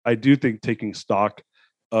I do think taking stock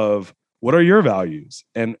of what are your values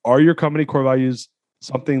and are your company core values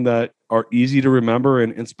something that are easy to remember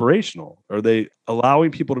and inspirational? Are they allowing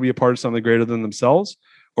people to be a part of something greater than themselves,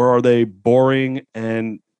 or are they boring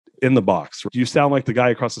and in the box? Do you sound like the guy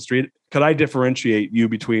across the street? Could I differentiate you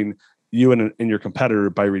between you and your competitor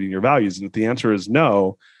by reading your values? And if the answer is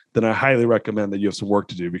no, then I highly recommend that you have some work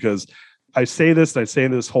to do, because I say this, and I say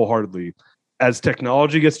this wholeheartedly, as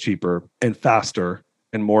technology gets cheaper and faster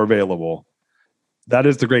and more available, that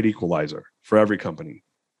is the great equalizer for every company.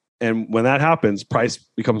 And when that happens, price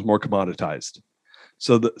becomes more commoditized.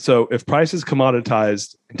 So if price is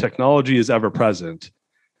commoditized and technology is ever present,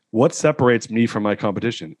 what separates me from my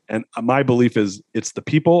competition? And my belief is it's the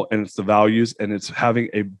people and it's the values and it's having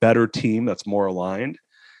a better team that's more aligned.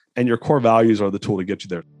 And your core values are the tool to get you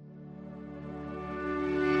there.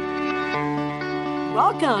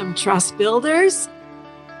 Welcome, Trust Builders.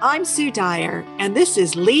 I'm Sue Dyer, and this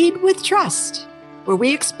is Lead with Trust, where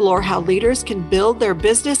we explore how leaders can build their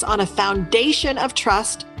business on a foundation of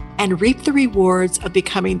trust and reap the rewards of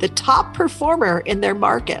becoming the top performer in their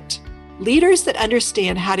market. Leaders that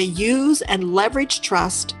understand how to use and leverage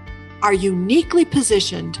trust are uniquely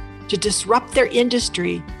positioned to disrupt their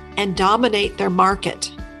industry and dominate their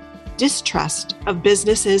market. Distrust of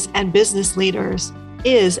businesses and business leaders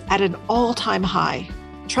is at an all-time high.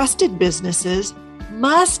 Trusted businesses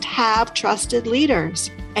must have trusted leaders,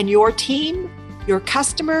 and your team, your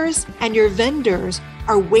customers, and your vendors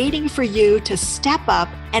are waiting for you to step up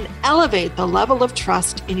and elevate the level of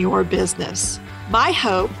trust in your business. My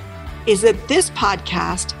hope is that this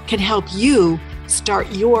podcast can help you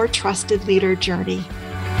start your trusted leader journey.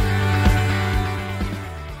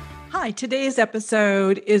 Hi, today's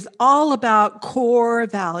episode is all about core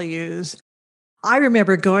values. I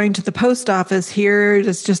remember going to the post office here,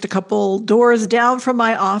 it's just a couple doors down from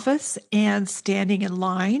my office, and standing in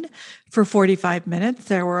line for 45 minutes.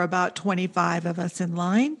 There were about 25 of us in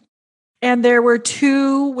line. And there were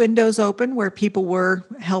two windows open where people were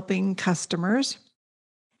helping customers.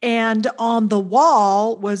 And on the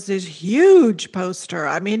wall was this huge poster.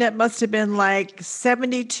 I mean, it must have been like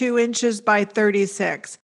 72 inches by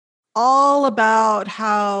 36. All about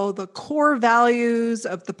how the core values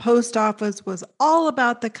of the post office was all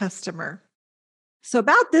about the customer. So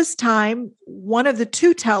about this time, one of the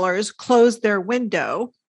two tellers closed their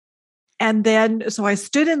window. And then, so I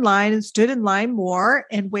stood in line more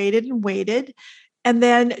and waited. And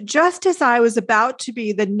then just as I was about to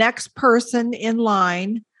be the next person in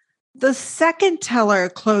line, the second teller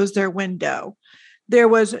closed their window. There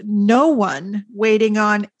was no one waiting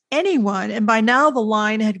on anyone. And by now the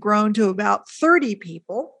line had grown to about 30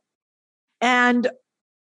 people. And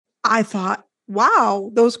I thought,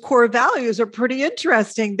 wow, those core values are pretty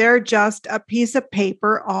interesting. They're just a piece of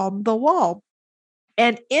paper on the wall.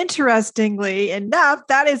 And interestingly enough,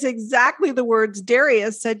 that is exactly the words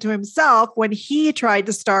Darius said to himself when he tried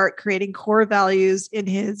to start creating core values in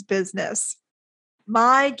his business.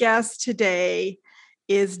 My guest today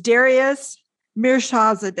is Darius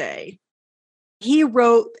Mirshahzadeh. He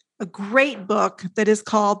wrote a great book that is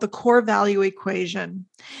called The Core Value Equation.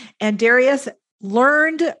 And Darius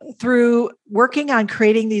learned through working on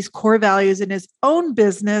creating these core values in his own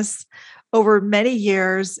business over many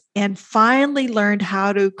years and finally learned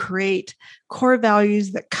how to create core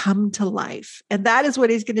values that come to life. And that is what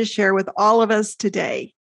he's going to share with all of us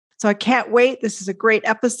today. So I can't wait. This is a great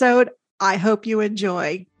episode. I hope you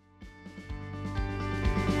enjoy.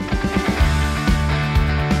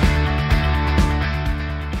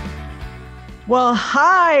 Well,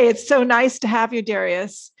 hi. It's so nice to have you,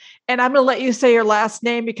 Darius. And I'm going to let you say your last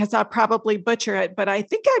name because I'll probably butcher it, but I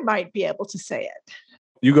think I might be able to say it.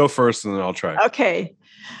 You go first and then I'll try. Okay.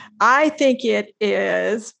 I think it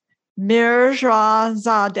is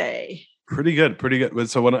Mirshahzadeh. Pretty good.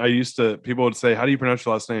 So when people would say, how do you pronounce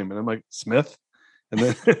your last name? And I'm like, Smith. And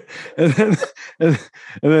then, and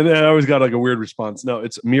then I always got like a weird response. No,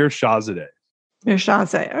 it's Mirshahzadeh.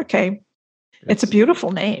 Mirshahzadeh. Okay. It's a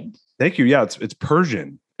beautiful name. Thank you. Yeah, it's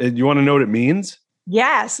Persian. And you want to know what it means?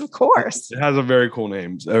 Yes, of course. It has a very cool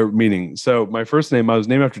meaning. So my first name, I was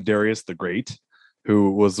named after Darius the Great,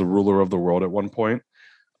 who was the ruler of the world at one point.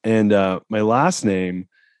 And my last name,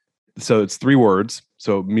 so it's three words.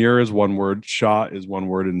 So Mir is one word, Shah is one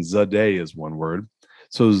word, and Zadeh is one word.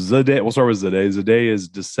 So Zadeh, we'll start with Zadeh. Zadeh is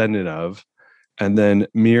descendant of, and then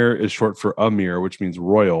Mir is short for Amir, which means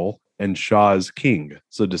royal, and Shah is king.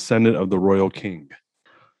 So descendant of the royal king.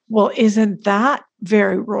 Well, isn't that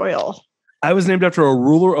very royal? I was named after a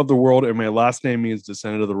ruler of the world, and my last name means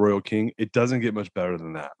descendant of the royal king. It doesn't get much better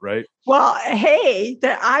than that, right? Well, hey,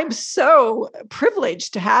 that I'm so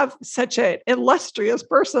privileged to have such an illustrious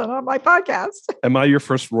person on my podcast. Am I your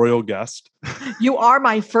first royal guest? You are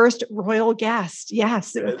my first royal guest,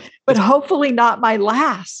 yes, but hopefully not my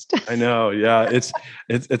last. I know, yeah.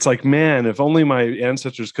 It's like, man, if only my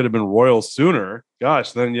ancestors could have been royal sooner.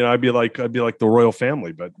 Gosh, then I'd be like the royal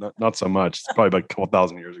family, but not so much. It's probably like a couple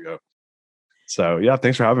thousand years ago. So yeah,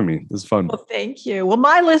 thanks for having me. This is fun. Well, thank you. Well,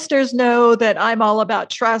 my listeners know that I'm all about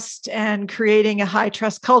trust and creating a high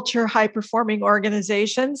trust culture, high performing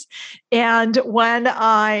organizations. And when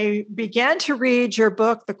I began to read your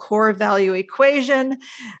book, The Core Value Equation,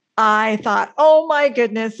 I thought, oh my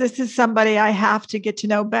goodness, this is somebody I have to get to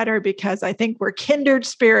know better because I think we're kindred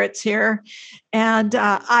spirits here. And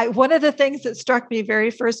one of the things that struck me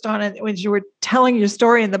very first on it when you were telling your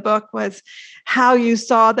story in the book was how you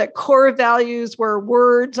saw that core values were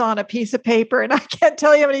words on a piece of paper. And I can't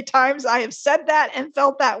tell you how many times I have said that and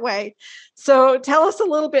felt that way. So tell us a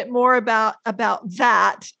little bit more about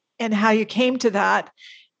that and how you came to that.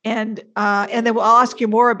 And then I'll ask you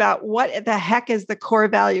more about what the heck is the core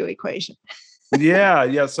value equation.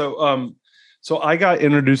 Yeah. So I got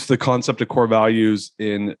introduced to the concept of core values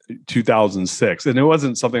in 2006, and it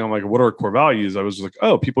wasn't something I'm like, what are core values? I was like,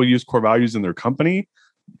 oh, people use core values in their company.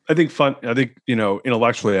 I think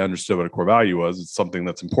intellectually I understood what a core value was. It's something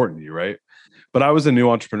that's important to you, right? But I was a new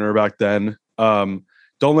entrepreneur back then. Don't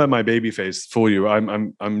let my baby face fool you.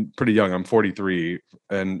 I'm pretty young. I'm 43,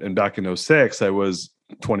 and back in 06, I was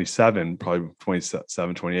 27, probably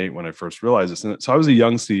 27, 28 when I first realized this. And so I was a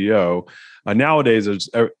young CEO. Nowadays,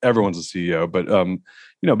 everyone's a CEO,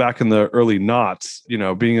 but back in the early noughts,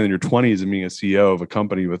 being in your 20s and being a CEO of a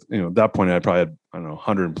company with, at that point I probably had,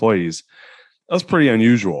 100 employees. That was pretty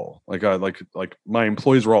unusual. Like my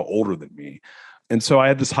employees were all older than me. And so I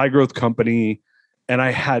had this high growth company, and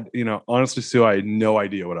I had, honestly, Sue, I had no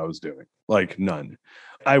idea what I was doing. Like none.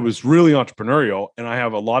 I was really entrepreneurial, and I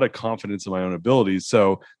have a lot of confidence in my own abilities.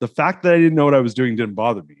 So the fact that I didn't know what I was doing didn't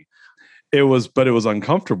bother me. But it was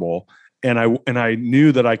uncomfortable. And I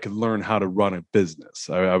knew that I could learn how to run a business.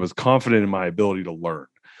 I was confident in my ability to learn.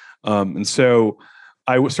 And so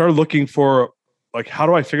I started looking for, like, how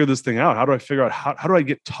do I figure this thing out? How do I figure out how do I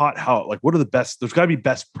get taught how, like, what are the best, there's gotta be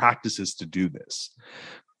best practices to do this.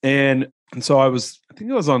 And so I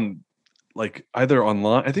think it was on, like, either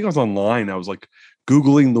online, I think I was online. I was like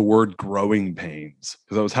Googling the word growing pains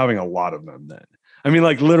because I was having a lot of them then. I mean,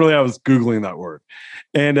 like, literally I was Googling that word.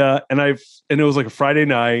 And it was like a Friday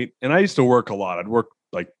night, and I used to work a lot. I'd work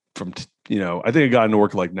like from, I think I got into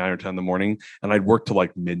work at like 9 or 10 in the morning, and I'd work till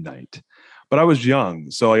like midnight, but I was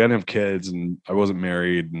young. So I didn't have kids, and I wasn't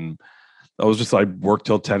married. And I'd work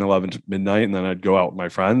till 10, 11 midnight. And then I'd go out with my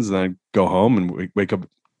friends, and then I'd go home and wake up,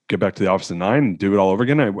 get back to the office at 9 and do it all over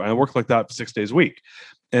again. I worked like that 6 days a week.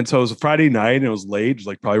 And so it was a Friday night, and it was late. It was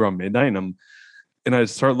like probably around midnight. And I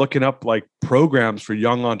started looking up like programs for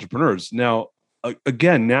young entrepreneurs. Now,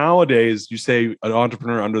 again, nowadays you say an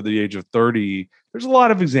entrepreneur under the age of 30, there's a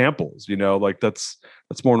lot of examples, like that's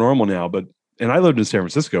more normal now. And I lived in San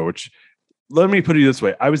Francisco, which, let me put it this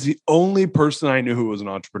way. I was the only person I knew who was an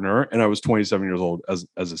entrepreneur, and I was 27 years old as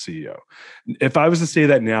a CEO. If I was to say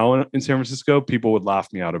that now in San Francisco, people would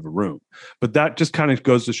laugh me out of a room. But that just kind of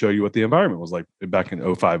goes to show you what the environment was like back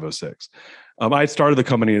in 05, 06. I started the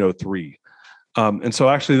company in 03. And so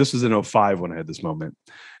actually this was in 05 when I had this moment.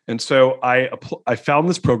 And so I found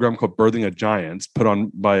this program called Birthing a Giant, put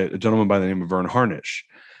on by a gentleman by the name of Vern Harnish.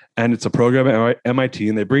 And it's a program at MIT,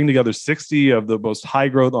 and they bring together 60 of the most high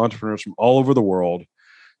growth entrepreneurs from all over the world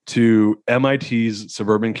to MIT's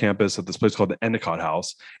suburban campus at this place called the Endicott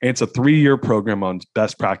House. And it's a 3-year program on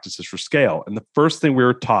best practices for scale. And the first thing we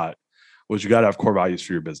were taught was you got to have core values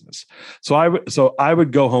for your business. So I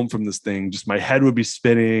would go home from this thing, just my head would be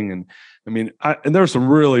spinning. And and there were some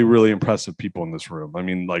really, really impressive people in this room. I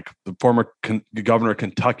mean, like the former governor of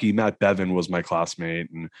Kentucky, Matt Bevin, was my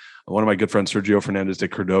classmate. And one of my good friends, Sergio Fernandez de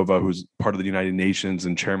Cordova, who's part of the United Nations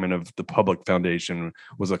and chairman of the Public Foundation,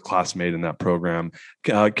 was a classmate in that program.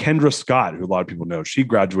 Kendra Scott, who a lot of people know, she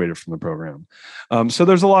graduated from the program. So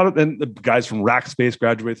there's a lot of, and the guys from Rackspace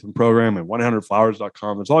graduated from the program, and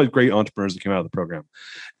 100flowers.com. There's all these great entrepreneurs that came out of the program.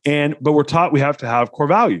 But we're taught we have to have core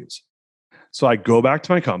values. So I go back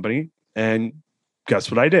to my company, and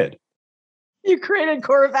guess what I did? You created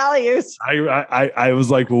core values. I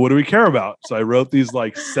was like, well, what do we care about? So I wrote these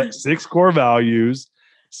like 6 core values,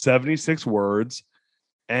 76 words,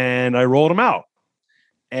 and I rolled them out.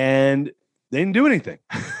 And they didn't do anything.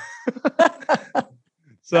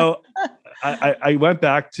 So I went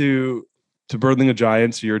back to to Birthing a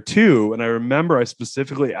Giants year 2. And I remember I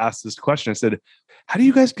specifically asked this question. I said, how do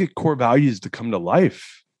you guys get core values to come to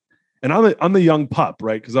life? And I'm the young pup,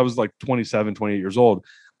 right? Because I was like 27, 28 years old.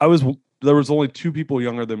 There was only 2 people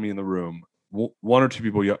younger than me in the room, 1 or 2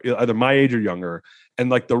 people, either my age or younger. And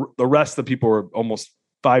like the rest of the people were almost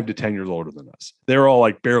 5 to 10 years older than us. They were all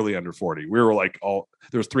like barely under 40. We were like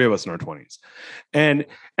there was 3 of us in our 20s. And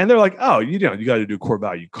they're like, oh, you got to do core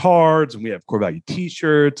value cards, and we have core value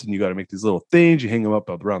t-shirts, and you got to make these little things. You hang them up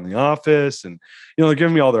around the office, and they're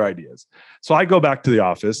giving me all their ideas. So I go back to the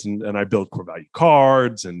office and I build core value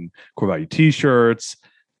cards and core value t-shirts.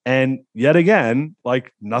 And yet again,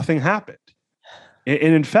 like nothing happened. And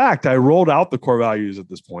in fact, I rolled out the core values at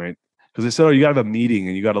this point because they said, oh, you got to have a meeting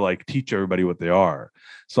and you got to like teach everybody what they are.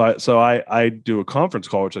 So I do a conference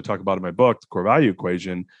call, which I talk about in my book, The Core Value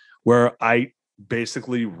Equation, where I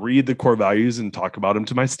basically read the core values and talk about them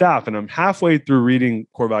to my staff. And I'm halfway through reading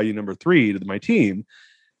core value number 3 to my team.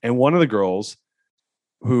 And one of the girls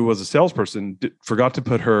who was a salesperson forgot to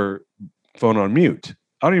put her phone on mute.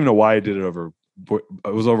 I don't even know why I did it over.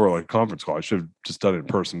 It was over like a conference call. I should have just done it in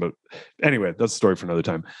person, but anyway, that's a story for another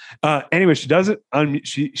time. Anyway, she does it.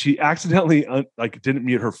 She accidentally didn't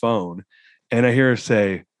mute her phone, and I hear her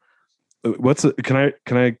say, Can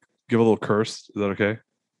I give a little curse? Is that okay?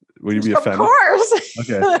 Will you be offended? Of course.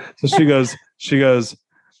 Okay. So she goes,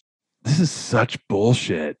 this is such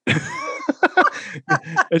bullshit.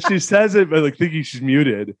 And she says it, but like thinking she's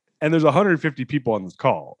muted. And there's 150 people on this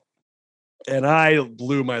call. And I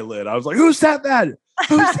blew my lid. I was like, who said that?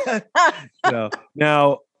 Who said?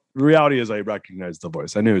 Now, the reality is I recognized the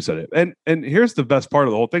voice. I knew who said it. And here's the best part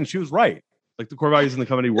of the whole thing. She was right. Like the core values in the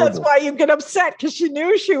company were. That's why you get upset, because she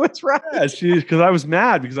knew she was right. Yeah, because I was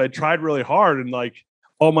mad because I tried really hard and like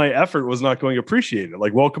all my effort was not going appreciated.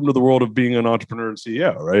 Like, welcome to the world of being an entrepreneur and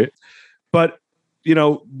CEO, right? But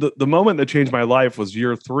the moment that changed my life was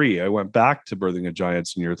year 3. I went back to Birthing a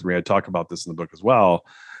Giants in year 3. I talk about this in the book as well.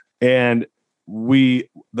 And the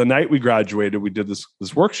night we graduated, we did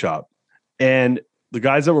this workshop, and the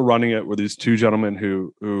guys that were running it were these 2 gentlemen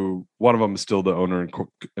who one of them is still the owner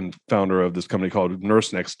and founder of this company called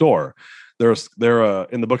Nurse Next Door. They're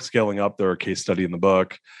in the book Scaling Up. They're a case study in the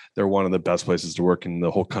book. They're one of the best places to work in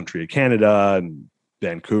the whole country of Canada and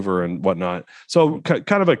Vancouver and whatnot. So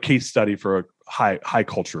kind of a case study for a high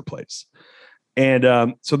culture place.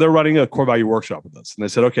 And so they're running a core value workshop with us. And they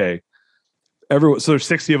said, okay, so there's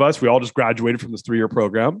 60 of us. We all just graduated from this 3-year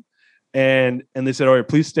program. And they said, all right,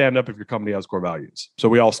 please stand up if your company has core values. So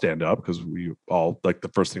we all stand up because we all, like, the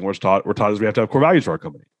first thing we're taught is we have to have core values for our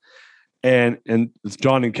company. And it's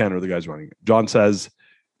John and Ken are the guys running it. John says,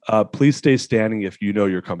 please stay standing if you know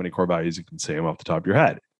your company core values. You can say them off the top of your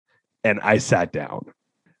head. And I sat down.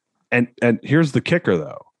 And here's the kicker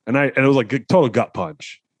though. And it was like a total gut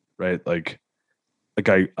punch, right? Like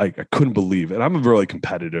I couldn't believe it. And I'm a really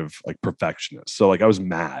competitive, like, perfectionist. So like I was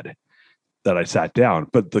mad that I sat down,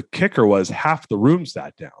 but the kicker was half the room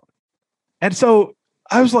sat down. And so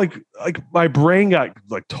I was like my brain got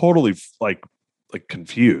like totally like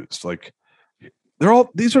confused. Like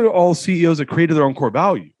these are all CEOs that created their own core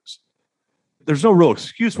values. There's no real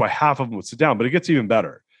excuse why half of them would sit down, but it gets even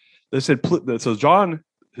better. They said, so John,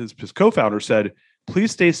 his co-founder said,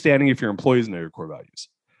 please stay standing if your employees know your core values.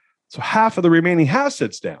 So half of the remaining half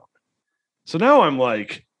sits down. So now I'm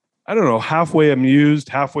like, I don't know, halfway amused,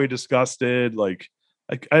 halfway disgusted. Like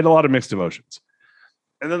I had a lot of mixed emotions.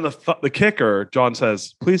 And then the kicker, John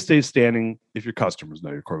says, please stay standing if your customers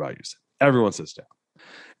know your core values. Everyone sits down.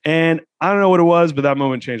 And I don't know what it was, but that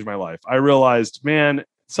moment changed my life. I realized, man,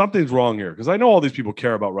 something's wrong here, because I know all these people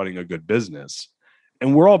care about running a good business.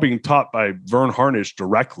 And we're all being taught by Vern Harnish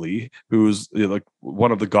directly, who's like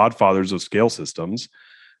one of the godfathers of scale systems.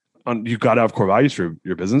 You got to have core values for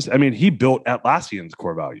your business. I mean, he built Atlassian's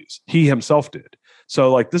core values. He himself did.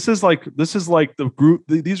 So like, this is like the group.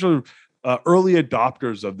 These are early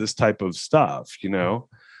adopters of this type of stuff.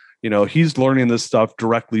 He's learning this stuff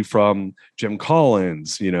directly from Jim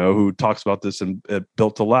Collins, who talks about this in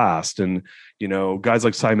Built to Last, and guys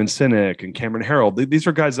like Simon Sinek and Cameron Herold. These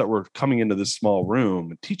are guys that were coming into this small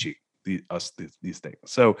room and teaching us these things.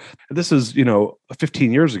 So this is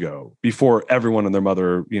 15 years ago, before everyone and their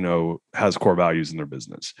mother has core values in their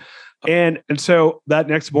business. And so that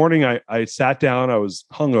next morning I sat down. I was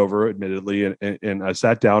hungover, admittedly, and I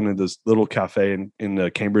sat down in this little cafe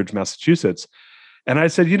in Cambridge, Massachusetts, and I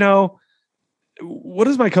said, what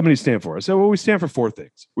does my company stand for? I said, well, we stand for 4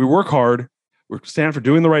 things. We work hard. We stand for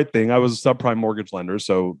doing the right thing. I was a subprime mortgage lender,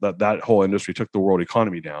 so that whole industry took the world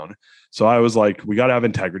economy down. So I was like, we got to have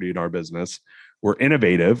integrity in our business. We're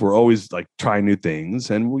innovative. We're always like trying new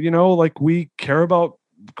things. And, we care about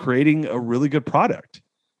creating a really good product,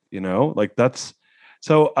 like that's,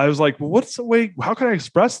 so I was like, well, what's the way, how can I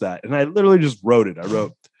express that? And I literally just wrote it. I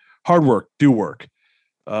wrote hard work, do work,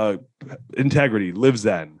 integrity, live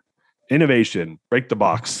zen, innovation, break the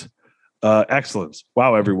box, excellence,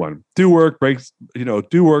 wow everyone, do work,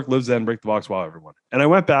 do work, live zen, break the box, wow everyone. And I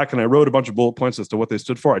went back and I wrote a bunch of bullet points as to what they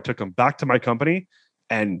stood for. I took them back to my company,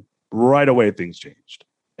 and right away things changed.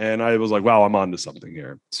 And I was like, wow, I'm onto something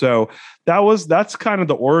here. So that's kind of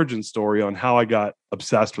the origin story on how I got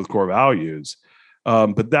obsessed with core values.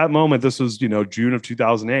 But that moment, this was, June of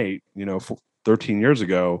 2008, 13 years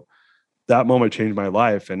ago, that moment changed my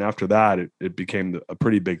life. And after that, it became a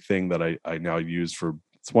pretty big thing that I now use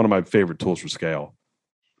it's one of my favorite tools for scale.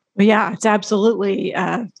 Well, yeah, it's absolutely.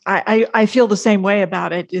 I feel the same way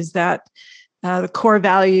about it, is that the core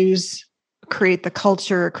values create the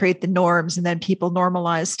culture, create the norms, and then people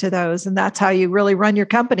normalize to those. And that's how you really run your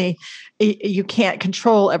company. You can't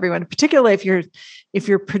control everyone, particularly if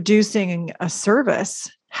you're producing a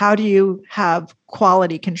service. How do you have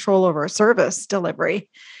quality control over a service delivery?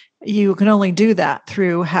 You can only do that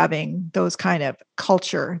through having those kind of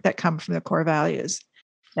culture that come from the core values.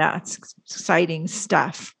 Yeah, it's exciting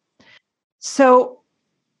stuff. So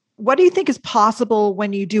what do you think is possible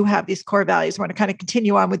when you do have these core values? I want to kind of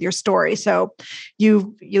continue on with your story. So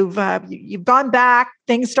you've gone back,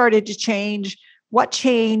 things started to change. What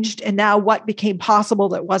changed, and now what became possible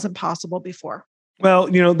that wasn't possible before? Well,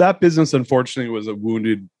 that business, unfortunately, was a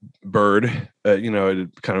wounded bird.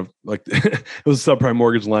 It kind of like it was a subprime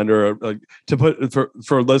mortgage lender. Like, to put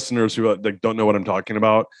for listeners who don't know what I'm talking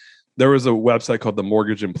about, there was a website called the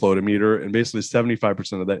Mortgage Implodometer, and basically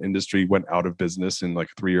 75% of that industry went out of business in like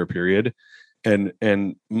a 3-year period. And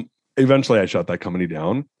eventually I shut that company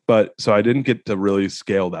down. But so I didn't get to really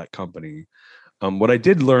scale that company. What I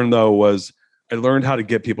did learn, though, was I learned how to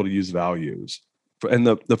get people to use values. And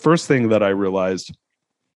the first thing that I realized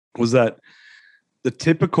was that the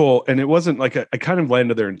typical, and it wasn't like I kind of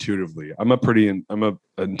landed there intuitively. I'm a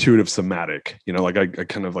intuitive somatic, like I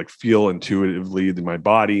kind of like feel intuitively in my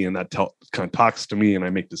body, and that kind of talks to me, and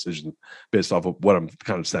I make decisions based off of what I'm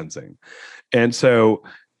kind of sensing. And so,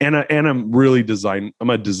 and I'm really I'm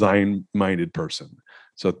a design minded person.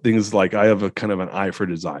 So things like I have a kind of an eye for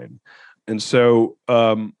design. And so,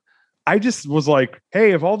 I just was like,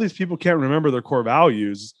 hey, if all these people can't remember their core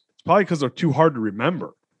values, it's probably because they're too hard to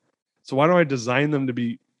remember. So why don't I design them to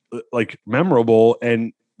be like memorable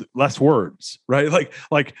and less words, right?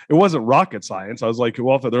 Like it wasn't rocket science. I was like,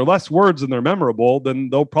 well, if they're less words and they're memorable, then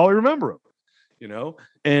they'll probably remember them,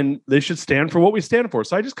 and they should stand for what we stand for.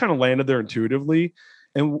 So I just kind of landed there intuitively.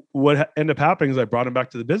 And what ended up happening is I brought them back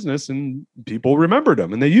to the business, and people remembered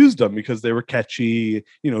them, and they used them because they were catchy,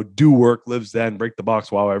 do work, live zen, break the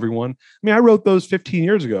box, wow everyone. I mean, I wrote those 13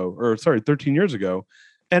 years ago,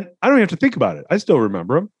 and I don't have to think about it. I still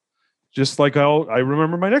remember them. Just like I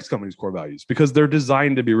remember my next company's core values, because they're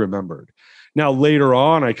designed to be remembered. Now, later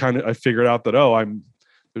on, I figured out that,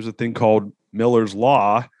 there's a thing called Miller's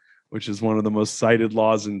Law, which is one of the most cited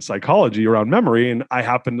laws in psychology around memory. And I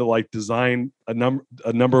happen to design a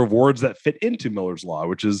number of words that fit into Miller's Law,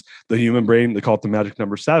 which is the human brain. They call it the magic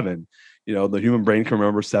number 7. The human brain can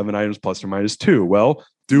remember 7 items plus or minus 2. Well,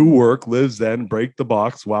 do work, live zen, break the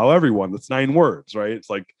box, wow everyone. That's 9 words, right? It's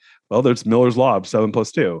like, well, there's Miller's Law of 7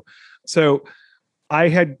 plus 2. So I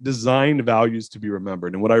had designed values to be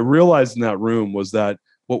remembered. And what I realized in that room was that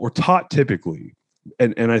what we're taught typically,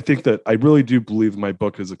 and I think that I really do believe my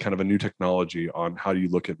book is a kind of a new technology on how do you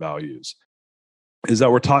look at values, is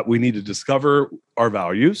that we're taught we need to discover our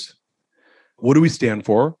values. What do we stand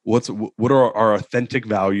for? What are our authentic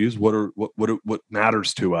values? What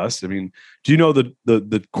matters to us? I mean, do you know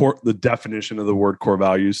the definition of the word core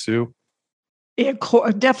values, Sue?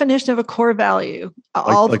 A definition of a core value.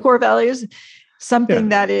 All the core values, something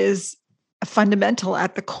that is fundamental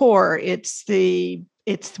at the core. It's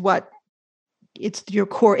your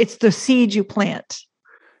core. It's the seed you plant.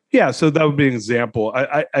 Yeah, so that would be an example.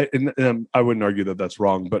 I wouldn't argue that that's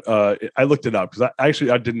wrong, but I looked it up because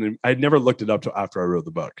I'd never looked it up till after I wrote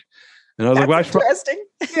the book, and I was that's interesting.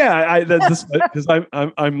 Yeah, because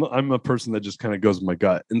I'm a person that just kind of goes with my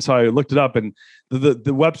gut, and so I looked it up, and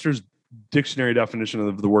the Webster's dictionary definition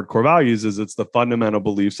of the word core values is it's the fundamental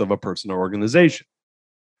beliefs of a person or organization.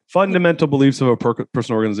 Fundamental beliefs of a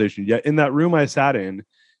person or organization. Yet in that room I sat in,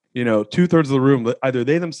 2/3 of the room, either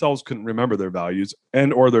they themselves couldn't remember their values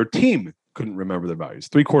or their team couldn't remember their values.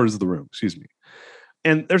 3/4 of the room, excuse me.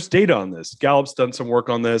 And there's data on this. Gallup's done some work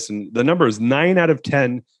on this, and the number is 9 out of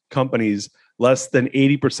 10 companies, less than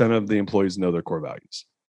 80% of the employees know their core values.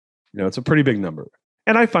 It's a pretty big number.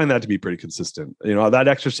 And I find that to be pretty consistent. That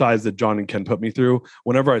exercise that John and Ken put me through,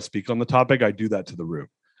 whenever I speak on the topic, I do that to the room.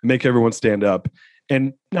 I make everyone stand up,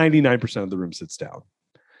 and 99% of the room sits down,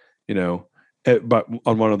 but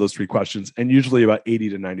on one of those three questions. And usually about 80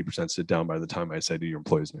 to 90% sit down by the time I say to your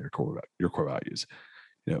employees and your core values.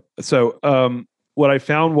 So what I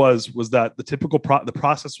found was that the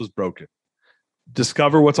process was broken.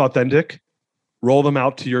 Discover what's authentic, roll them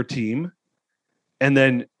out to your team, and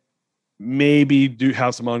then maybe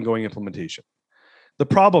have some ongoing implementation. The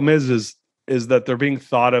problem is that they're being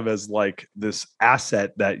thought of as like this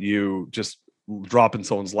asset that you just drop in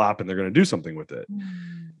someone's lap and they're going to do something with it.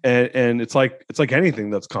 And it's like anything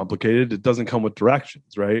that's complicated. It doesn't come with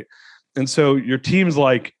directions, right? And so your team's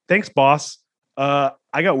like, thanks, boss. I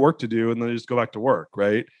got work to do, and then they just go back to work,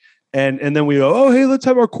 right? And then we go, oh, hey, let's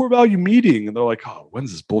have our core value meeting. And they're like, oh,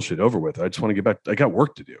 when's this bullshit over with? I just want to get back. I got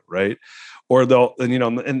work to do, right? Or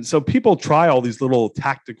and so people try all these little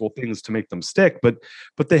tactical things to make them stick, but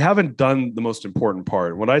they haven't done the most important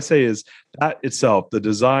part. What I say is that itself, the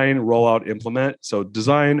design, rollout, implement. So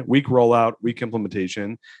design, week rollout, week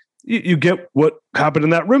implementation. You get what happened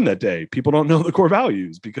in that room that day. People don't know the core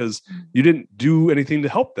values because you didn't do anything to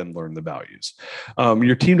help them learn the values.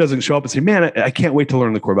 Your team doesn't show up and say, man, I can't wait to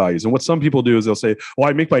learn the core values. And what some people do is they'll say, well,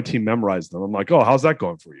 I make my team memorize them. I'm like, oh, how's that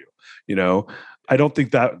going for you? I don't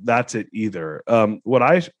think that's it either. What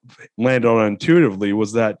I landed on intuitively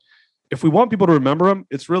was that if we want people to remember them,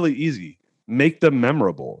 it's really easy. Make them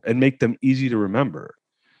memorable and make them easy to remember.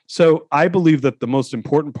 So I believe that the most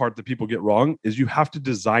important part that people get wrong is you have to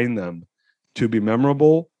design them to be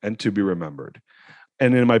memorable and to be remembered.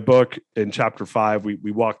 And in my book, in chapter 5,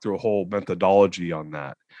 we walk through a whole methodology on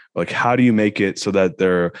that. Like, how do you make it so that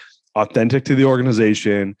they're authentic to the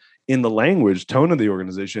organization, in the language, tone of the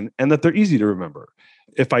organization, and that they're easy to remember.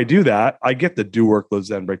 If I do that, I get the do work, live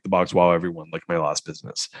zen, break the box, wow everyone, like my last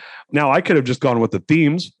business. Now, I could have just gone with the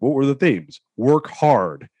themes. What were the themes? Work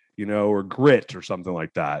hard, or grit or something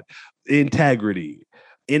like that. Integrity,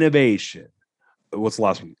 innovation. What's the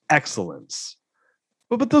last one? Excellence.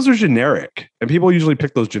 But those are generic. And people usually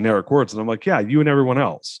pick those generic words. And I'm like, yeah, you and everyone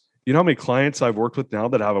else. You know how many clients I've worked with now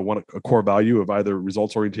that have a core value of either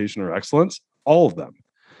results orientation or excellence? All of them.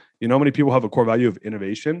 You know how many people have a core value of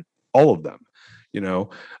innovation? All of them.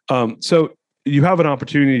 So you have an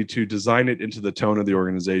opportunity to design it into the tone of the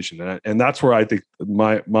organization. And that's where I think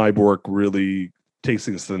my work really takes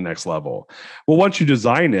things to the next level. Well, once you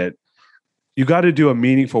design it, you got to do a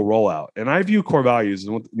meaningful rollout. And I view core values,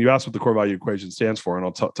 and you asked what the core value equation stands for, and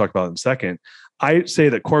I'll talk about it in a second. I say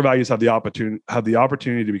that core values have the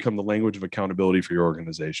opportunity to become the language of accountability for your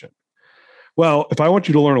organization. Well, if I want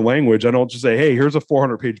you to learn a language, I don't just say, hey, here's a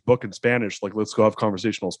 400-page book in Spanish. Like, let's go have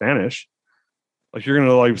conversational Spanish. Like, you're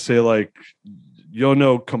going to say yo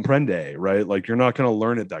no comprende, right? Like, you're not going to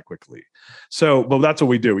learn it that quickly. So, but that's what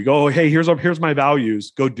we do. We go, oh, hey, here's my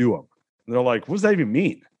values. Go do them. And they're like, what does that even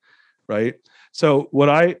mean? Right. So what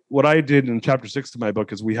I did in chapter 6 of my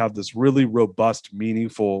book is we have this really robust,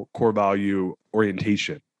 meaningful core value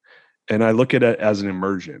orientation. And I look at it as an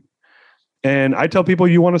immersion. And I tell people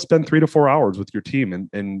you want to spend 3 to 4 hours with your team.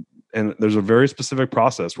 And there's a very specific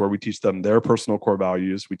process where we teach them their personal core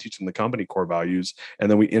values. We teach them the company core values, and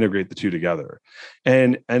then we integrate the two together.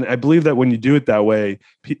 And I believe that when you do it that way,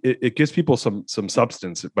 it gives people some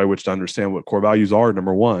substance by which to understand what core values are,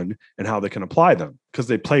 number one, and how they can apply them, because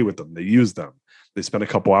they play with them, they use them, they spend a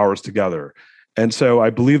couple hours together. And so I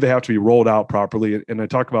believe they have to be rolled out properly. And I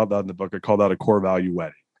talk about that in the book. I call that a core value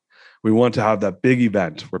wedding. We want to have that big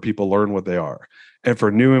event where people learn what they are. And for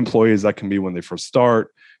new employees, that can be when they first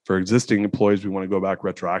start. For existing employees, we want to go back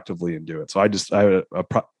retroactively and do it. So I have a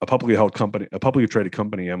publicly held company, a publicly traded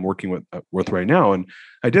company I'm working with right now. And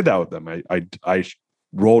I did that with them. I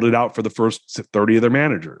rolled it out for the first 30 of their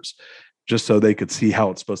managers, just so they could see how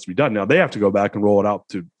it's supposed to be done. Now they have to go back and roll it out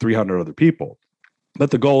to 300 other people. But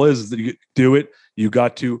the goal is that you do it. You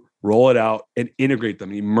got to roll it out and integrate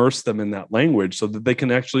them, immerse them in that language so that they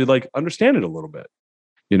can actually understand it a little bit.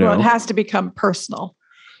 Well, it has to become personal.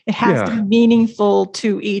 It has to be meaningful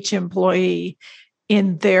to each employee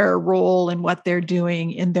in their role and what they're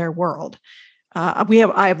doing in their world. I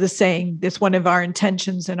have the saying, this one of our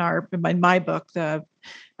intentions in my book, the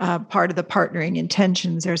part of the partnering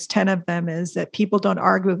intentions, there's 10 of them, is that people don't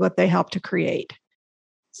argue with what they help to create.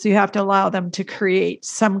 So you have to allow them to create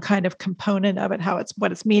some kind of component of it,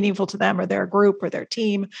 what it's meaningful to them or their group or their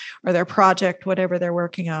team or their project, whatever they're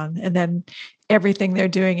working on. And then everything they're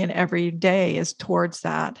doing in every day is towards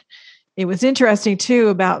that. It was interesting too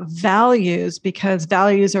about values, because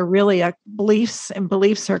values are really beliefs, and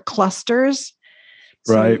beliefs are clusters.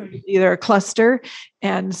 So Right. either a cluster.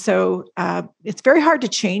 And so it's very hard to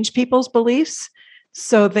change people's beliefs.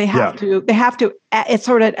 So they have to, it's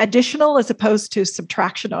sort of additional as opposed to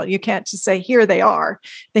subtractional. You can't just say, here they are.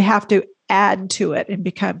 They have to add to it and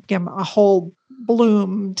give them a whole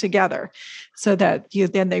bloom together so that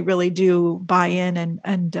then they really do buy in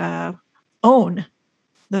and own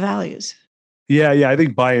the values. Yeah. I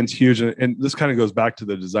think buy-in's huge. And this kind of goes back to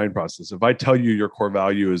the design process. If I tell you your core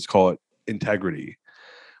value is, call it integrity.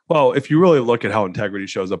 Well, if you really look at how integrity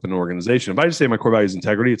shows up in an organization, if I just say my core value is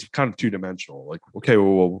integrity, it's kind of two-dimensional. Like, okay,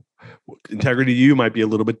 well, integrity to you might be a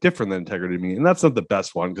little bit different than integrity to me. And that's not the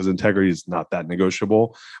best one because integrity is not that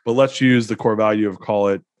negotiable. But let's use the core value of, call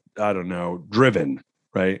it, I don't know, driven,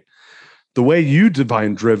 right? The way you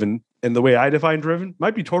define driven and the way I define driven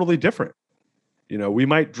might be totally different. We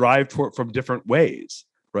might drive from different ways,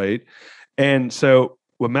 right? And so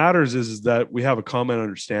what matters is that we have a common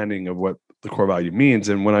understanding of what the core value means.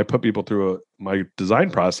 And when I put people through my design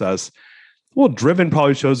process, well, driven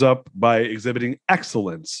probably shows up by exhibiting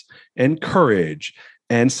excellence and courage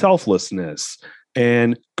and selflessness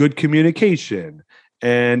and good communication.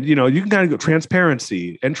 And, you can kind of go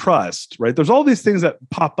transparency and trust, right? There's all these things that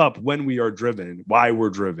pop up when we are driven, why we're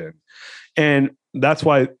driven. And that's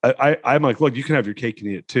why I'm like, look, you can have your cake and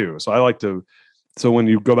eat it too. So I like to, so when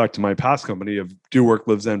you go back to my past company of do work,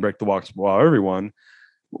 live Zen, break the walks, wow everyone,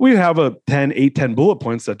 we have 10 bullet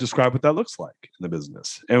points that describe what that looks like in the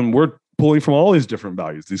business. And we're pulling from all these different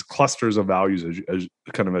values, these clusters of values, as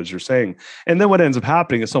you're saying. And then what ends up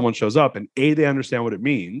happening is someone shows up and A, they understand what it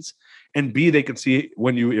means. And B, they can see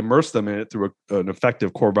when you immerse them in it through an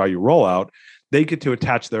effective core value rollout, they get to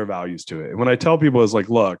attach their values to it. And when I tell people is like,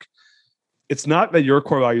 look, it's not that your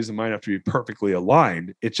core values and mine have to be perfectly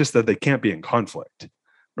aligned. It's just that they can't be in conflict.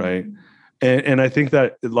 Right. Mm-hmm. And I think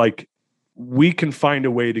that like, we can find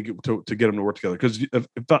a way to get them to work together. Because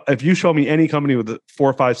if you show me any company with 4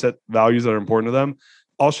 or 5 set values that are important to them,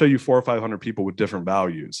 I'll show you 400 or 500 people with different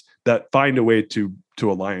values that find a way to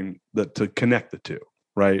align to connect the two,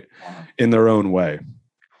 right, in their own way.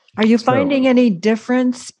 Are you finding any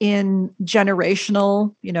difference in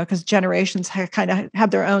generational? Because generations kind of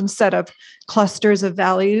have their own set of clusters of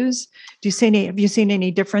values. Have you seen any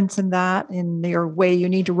difference in that in your way you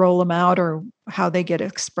need to roll them out or how they get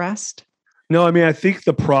expressed? No, I mean, I think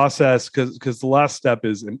the process, because the last step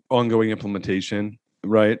is an ongoing implementation,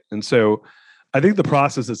 right? And so I think the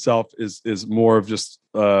process itself is more of just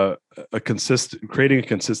creating a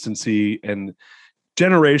consistency, and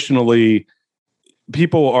generationally,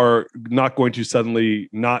 people are not going to suddenly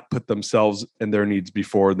not put themselves and their needs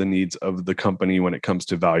before the needs of the company when it comes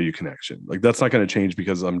to value connection. Like that's not going to change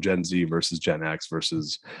because I'm Gen Z versus Gen X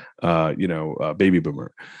versus, baby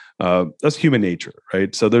boomer. That's human nature,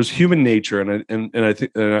 right? So there's human nature, and I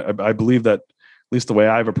think I believe that at least the way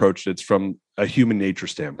I've approached it's from a human nature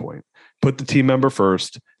standpoint. Put the team member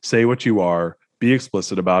first. Say what you are. Be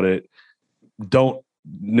explicit about it. Don't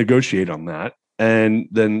negotiate on that. And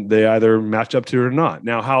then they either match up to it or not.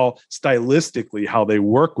 Now, how stylistically, how they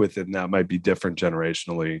work within that might be different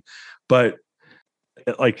generationally, but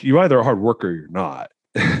like you either a hard worker or you're not.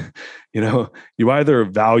 You either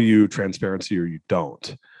value transparency or you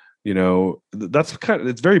don't. That's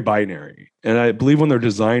it's very binary. And I believe when they're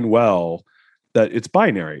designed well, that it's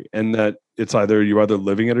binary and that it's you're either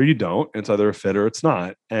living it or you don't. It's either a fit or it's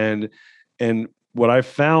not. And what I've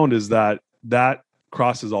found is that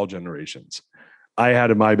crosses all generations. I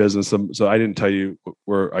had in my business, so I didn't tell you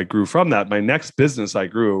where I grew from that. My next business I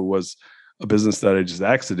grew was a business that I just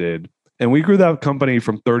exited. And we grew that company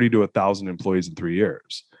from 30 to 1,000 employees in 3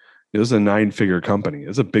 years. It was a 9-figure company.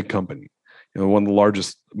 It's a big company. One of the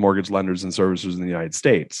largest mortgage lenders and servicers in the United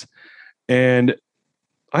States. And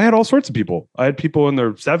I had all sorts of people. I had people in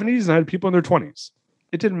their 70s and I had people in their 20s.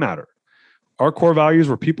 It didn't matter. Our core values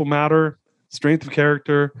were people matter, strength of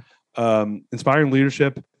character, inspiring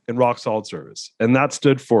leadership, and rock solid service. And that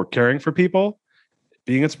stood for caring for people,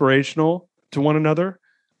 being inspirational to one another,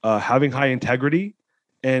 having high integrity,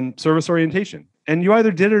 and service orientation. And you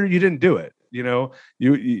either did it or you didn't do it. You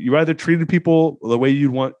either treated people the way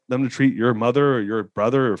you'd want them to treat your mother or your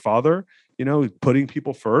brother or father, putting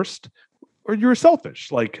people first, or you were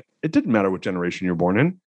selfish. Like it didn't matter what generation you're born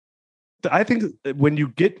in. I think when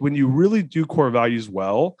you really do core values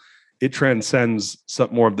well, it transcends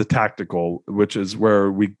some more of the tactical, which is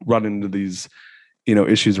where we run into these,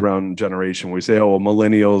 issues around generation. We say, oh, well,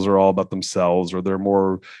 millennials are all about themselves, or they're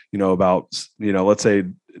more, about, let's say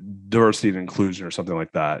diversity and inclusion or something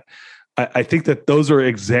like that. I think that those are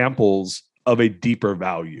examples of a deeper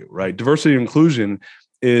value, right? Diversity and inclusion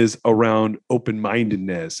is around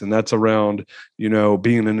open-mindedness, and that's around,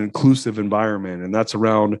 being in an inclusive environment, and that's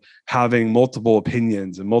around having multiple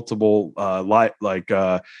opinions and multiple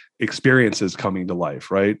experiences coming to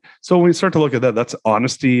life, right? So when we start to look at that, that's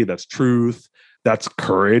honesty, that's truth, that's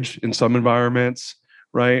courage in some environments,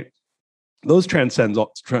 right? Those transcend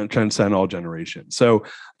all generations. So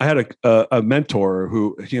I had a mentor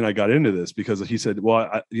who, he and I got into this because he said,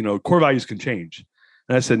 well, core values can change.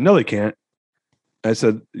 And I said, no, they can't. I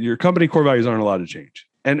said, your company core values aren't allowed to change.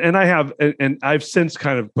 And I've since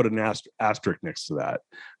kind of put an asterisk next to that,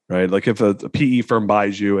 right? Like if a PE firm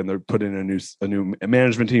buys you and they're putting a new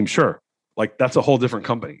management team, sure. Like that's a whole different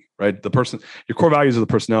company, right? Your core values are the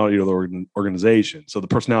personality of the organization. So the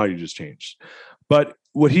personality just changed. But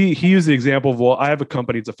what he used the example of, well, I have a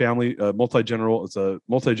company, it's a family, it's a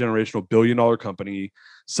multi-generational billion-dollar company.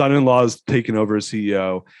 Son-in-law is taking over as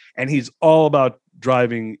CEO, and he's all about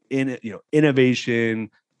driving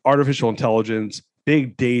innovation, artificial intelligence,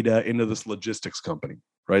 big data into this logistics company,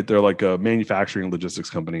 right? They're like a manufacturing logistics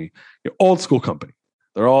company, old school company.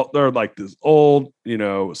 They're like this old,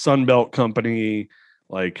 Sunbelt company,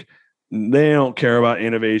 like they don't care about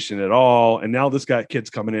innovation at all. And now this kid's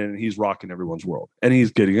coming in and he's rocking everyone's world, and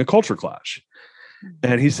he's getting a culture clash.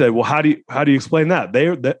 And he said, well, how do you explain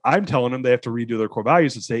that? I'm telling them they have to redo their core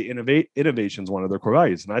values and say innovation is one of their core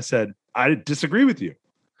values. And I said, I disagree with you.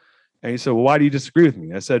 And he said, well, why do you disagree with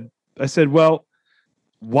me? I said, well,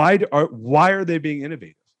 why are they being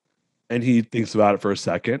innovative? And he thinks about it for a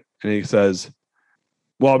second and he says,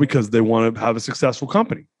 well, because they want to have a successful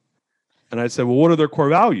company. And I said, well, what are their core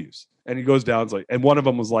values? And he goes down, and one of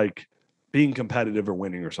them was like being competitive or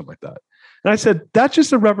winning or something like that. And I said, that's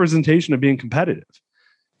just a representation of being competitive.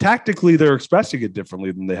 Tactically, they're expressing it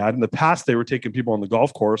differently than they had. In the past, they were taking people on the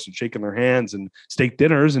golf course and shaking their hands and steak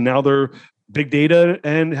dinners. And now they're big data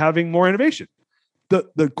and having more innovation.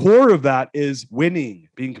 The core of that is winning,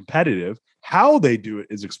 being competitive. How they do it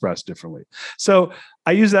is expressed differently. So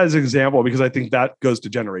I use that as an example because I think that goes to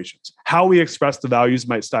generations. How we express the values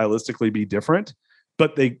might stylistically be different,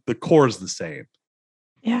 but the core is the same.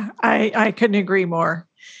 Yeah, I couldn't agree more.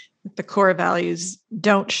 The core values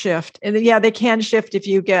don't shift. And yeah, they can shift if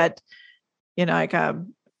you get, like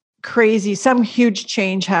some huge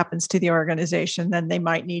change happens to the organization, then they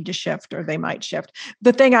might need to shift or they might shift.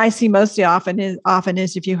 The thing I see mostly often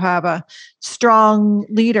is if you have a strong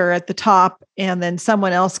leader at the top and then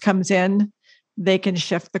someone else comes in, they can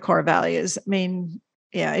shift the core values. I mean,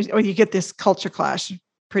 yeah, or you get this culture clash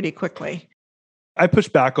pretty quickly. I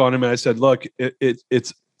pushed back on him and I said, look,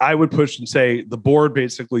 I would push and say the board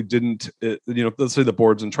basically didn't, let's say the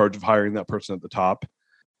board's in charge of hiring that person at the top.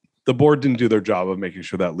 The board didn't do their job of making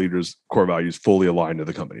sure that leader's core values fully aligned to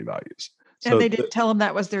the company values. And they didn't tell them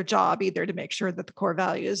that was their job either, to make sure that the core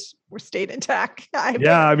values were stayed intact. That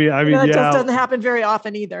just doesn't happen very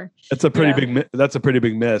often either. That's a pretty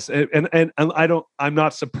big miss. And I'm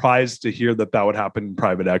not surprised to hear that would happen in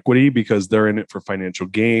private equity because they're in it for financial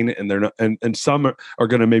gain, and they're not, and some are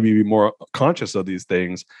going to maybe be more conscious of these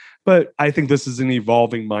things. But I think this is an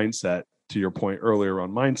evolving mindset. To your point earlier on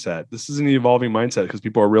mindset, this is an evolving mindset because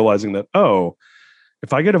people are realizing that,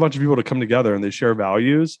 if I get a bunch of people to come together and they share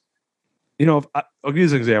values, I'll give you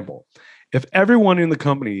an example. If everyone in the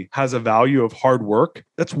company has a value of hard work,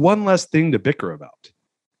 that's one less thing to bicker about,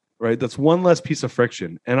 right? That's one less piece of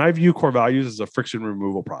friction. And I view core values as a friction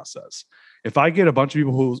removal process. If I get a bunch of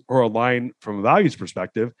people who are aligned from a values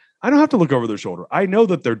perspective, I don't have to look over their shoulder. I know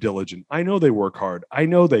that they're diligent. I know they work hard. I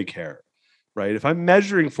know they care, right? If I'm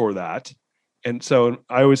measuring for that, and so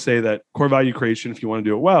I always say that core value creation, if you want to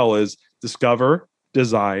do it well, is discover,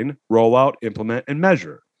 design, roll out, implement, and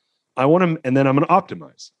measure. And then I'm going to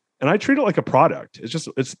optimize. And I treat it like a product.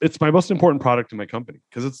 It's my most important product in my company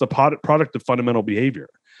because it's the product of fundamental behavior.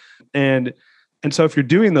 And so if you're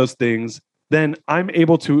doing those things, then I'm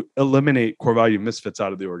able to eliminate core value misfits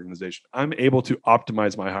out of the organization. I'm able to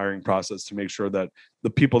optimize my hiring process to make sure that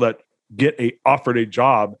the people that get offered a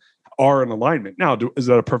job are in alignment. Now, is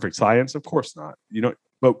that a perfect science? Of course not.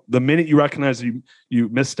 But the minute you recognize you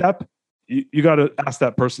misstep, you got to ask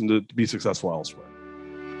that person to be successful elsewhere.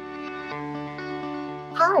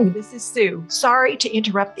 Hi, this is Sue. Sorry to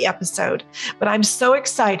interrupt the episode, but I'm so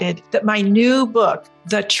excited that my new book,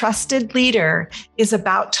 The Trusted Leader, is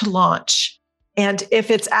about to launch. And if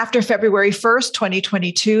it's after February 1st,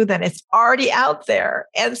 2022, then it's already out there.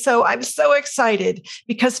 And so I'm so excited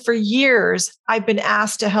because for years, I've been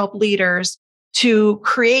asked to help leaders to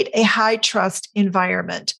create a high trust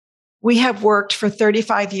environment. We have worked for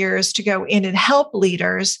 35 years to go in and help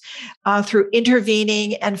leaders through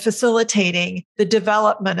intervening and facilitating the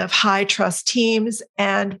development of high trust teams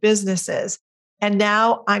and businesses. And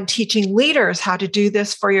now I'm teaching leaders how to do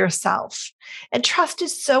this for yourself. And trust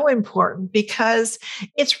is so important because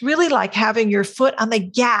it's really like having your foot on the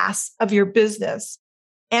gas of your business.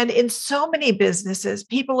 And in so many businesses,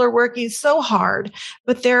 people are working so hard,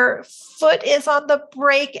 but their foot is on the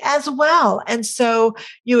brake as well. And so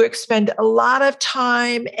you expend a lot of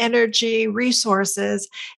time, energy, resources,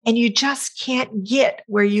 and you just can't get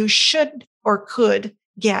where you should or could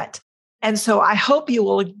get. And so I hope you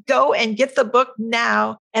will go and get the book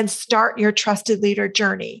now and start your trusted leader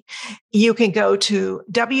journey. You can go to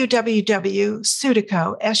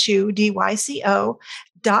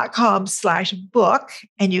www.sudyco.com/book,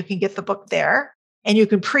 and you can get the book there, and you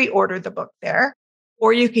can pre-order the book there,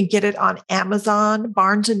 or you can get it on Amazon,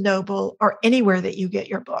 Barnes and Noble, or anywhere that you get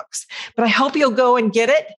your books. But I hope you'll go and get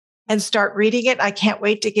it and start reading it. I can't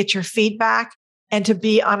wait to get your feedback and to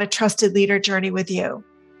be on a trusted leader journey with you.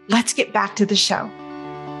 Let's get back to the show.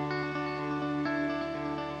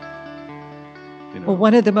 Well,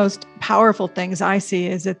 one of the most powerful things I see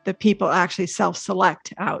is that the people actually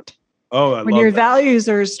self-select out. Oh, when your values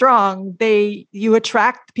are strong, you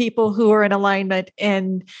attract people who are in alignment,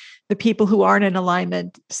 and the people who aren't in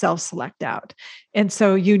alignment self-select out. And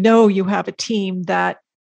so you have a team that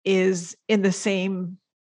is in the same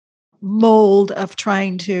mold of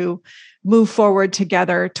trying to move forward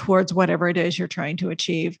together towards whatever it is you're trying to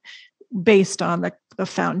achieve based on the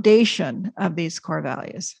foundation of these core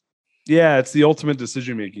values. Yeah, it's the ultimate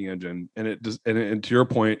decision-making engine. And and to your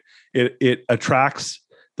point, it attracts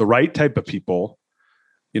the right type of people.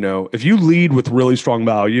 If you lead with really strong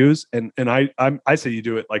values, and I say you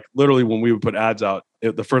do it, like literally when we would put ads out,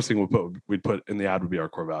 the first thing we'd put in the ad would be our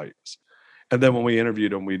core values. And then when we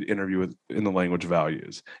interviewed them, we'd interview in the language of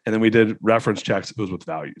values. And then we did reference checks, it was with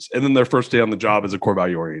values. And then their first day on the job is a core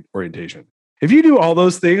value orientation. If you do all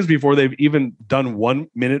those things before they've even done 1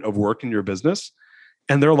 minute of work in your business,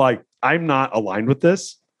 and they're like, I'm not aligned with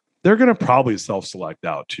this, they're going to probably self-select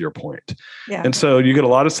out, to your point. Yeah. And so you get a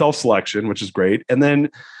lot of self-selection, which is great. And then,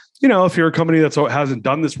 if you're a company that hasn't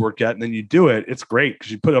done this work yet, and then you do it, it's great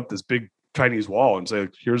because you put up this big Chinese wall and say,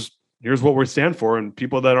 here's what we stand for. And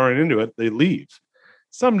people that aren't into it, they leave.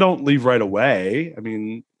 Some don't leave right away.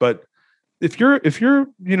 But if you're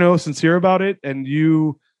sincere about it and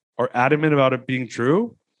you are adamant about it being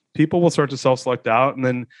true, people will start to self-select out, and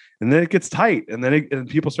then it gets tight, and then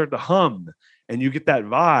people start to hum, and you get that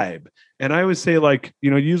vibe. And I always say,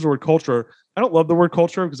 use the word culture. I don't love the word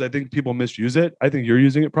culture because I think people misuse it. I think you're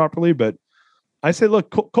using it properly, but I say,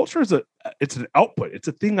 look, culture it's an output. It's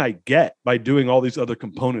a thing I get by doing all these other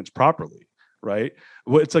components properly, right?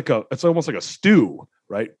 Well, it's almost like a stew,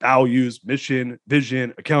 right? Values, mission,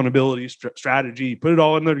 vision, accountability, strategy. Put it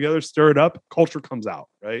all in there together, stir it up, culture comes out,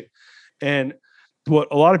 right? And what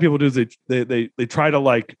a lot of people do is they try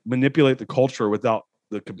to manipulate the culture without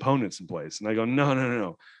the components in place. And I go,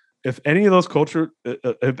 no. If any of those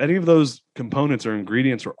components or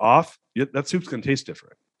ingredients are off, that soup's going to taste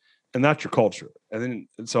different. And that's your culture. And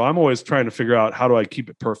so I'm always trying to figure out, how do I keep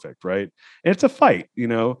it perfect, right? And it's a fight.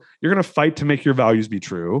 You're going to fight to make your values be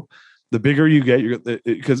true. The bigger you get,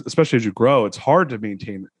 because especially as you grow, it's hard to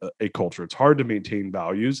maintain a culture. It's hard to maintain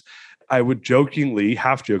values. I would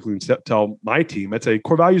half jokingly tell my team, I'd say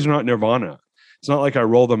core values are not nirvana. It's not like I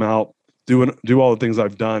roll them out, do all the things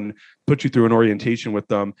I've done, put you through an orientation with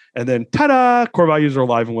them, and then ta-da, core values are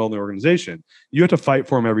alive and well in the organization. You have to fight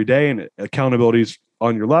for them every day, and accountability is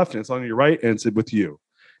on your left and it's on your right, and it's with you.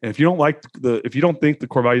 And if you don't think the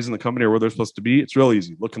core values in the company are where they're supposed to be, it's real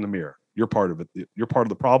easy. Look in the mirror. You're part of it. You're part of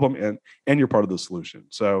the problem, and you're part of the solution.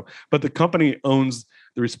 So, but the company owns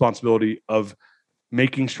the responsibility of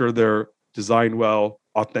making sure they're designed well,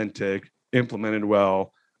 authentic, implemented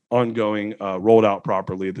well, ongoing, rolled out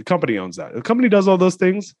properly. The company owns that. If the company does all those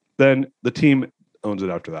things, then the team owns it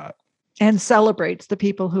after that. And celebrates the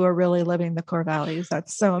people who are really living the core values.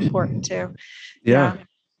 That's so important too. Yeah.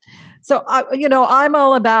 So, I'm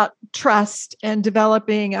all about trust and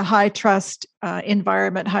developing a high trust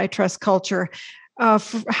environment, high trust culture.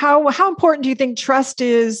 How important do you think trust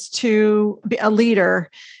is to be a leader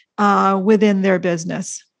within their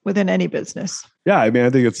business, within any business? Yeah, I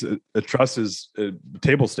think it's trust is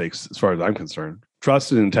table stakes as far as I'm concerned.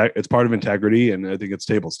 Trust and it's part of integrity, and I think it's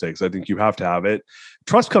table stakes. I think you have to have it.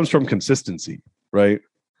 Trust comes from consistency, right?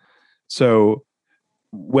 So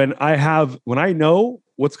when I know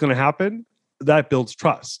what's going to happen, that builds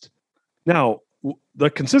trust. Now,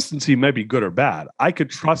 the consistency may be good or bad. I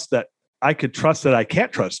could trust that I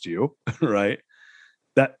can't trust you, right?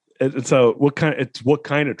 And so what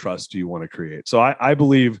kind of trust do you want to create? So I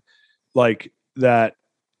believe that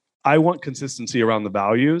I want consistency around the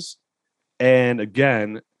values. And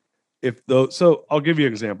again, So I'll give you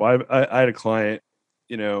an example. I had a client,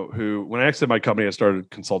 who, when I exited my company, I started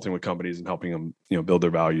consulting with companies and helping them, build their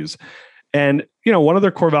values. And, one of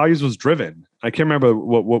their core values was driven. I can't remember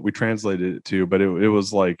what we translated it to, but it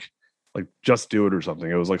was like just do it or something.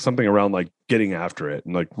 It was like something around like getting after it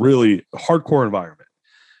and like really hardcore environment.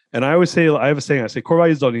 And I always say, I have a saying, I say core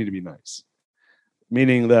values don't need to be nice.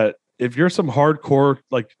 Meaning that if you're some hardcore,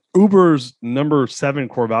 like Uber's number 7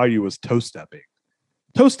 core value was toe stepping.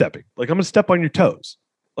 Toe stepping. Like, I'm going to step on your toes.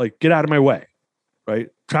 Like, get out of my way. Right.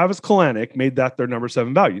 Travis Kalanick made that their number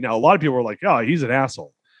 7 value. Now, a lot of people are like, oh, he's an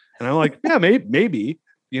asshole. And I'm like, yeah, maybe,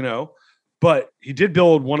 but he did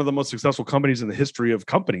build one of the most successful companies in the history of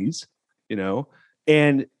companies,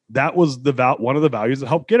 and that was one of the values that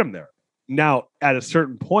helped get him there. Now, at a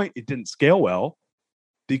certain point, it didn't scale well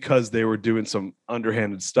because they were doing some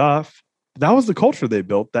underhanded stuff. That was the culture they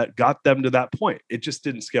built that got them to that point. It just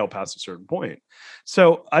didn't scale past a certain point.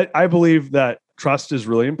 So I believe that trust is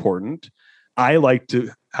really important. I like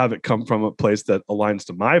to have it come from a place that aligns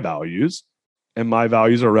to my values, and my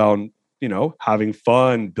values are around, having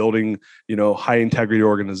fun, building, high integrity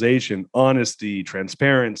organization, honesty,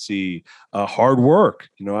 transparency, hard work.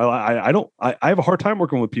 I have a hard time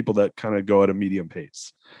working with people that kind of go at a medium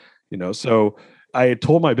pace, so I had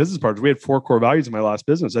told my business partners, we had 4 core values in my last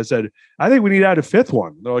business. I said, I think we need to add a 5th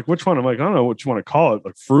one. They're like, which one? I'm like, I don't know what you want to call it.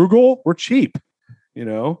 Like, frugal, we're cheap,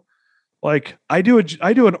 Like, I do an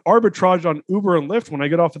arbitrage on Uber and Lyft when I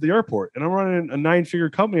get off at the airport, and I'm running a 9-figure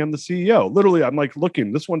company. I'm the CEO. Literally, I'm like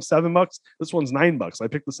looking, this one's $7, this one's $9. I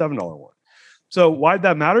picked the $7 one. So why'd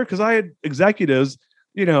that matter? Because I had executives,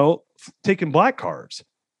 taking black cars.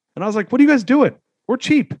 And I was like, what are you guys doing? We're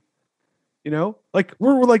cheap. Like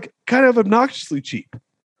we're like kind of obnoxiously cheap.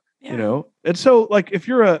 Yeah. And so like if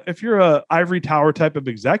you're a ivory tower type of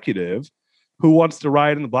executive who wants to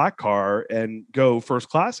ride in the black car and go first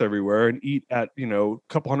class everywhere and eat at, a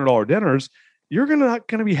couple $100 dinners, you're not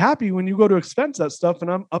going to be happy when you go to expense that stuff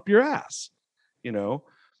and I'm up your ass,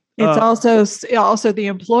 It's also the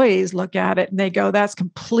employees look at it and they go, that's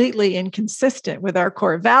completely inconsistent with our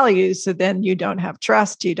core values. So then you don't have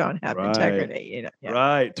trust, you don't have integrity. Yeah.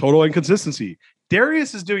 Right. Total inconsistency.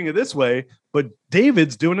 Darius is doing it this way, but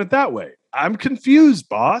David's doing it that way. I'm confused,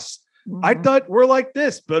 boss. Mm-hmm. I thought we're like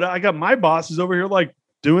this, but I got my bosses over here like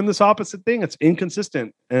doing this opposite thing. It's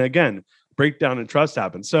inconsistent. And again, breakdown and trust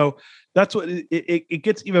happens. So that's what it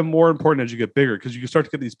gets even more important as you get bigger, because you can start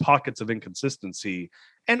to get these pockets of inconsistency.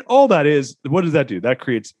 And all that is, what does that do? That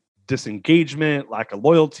creates disengagement, lack of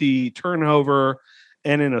loyalty, turnover.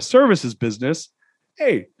 And in a services business,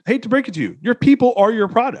 hey, I hate to break it to you, your people are your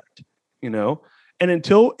product, And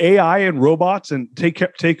until AI and robots and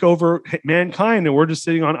take over mankind, and we're just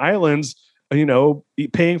sitting on islands,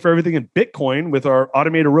 paying for everything in Bitcoin with our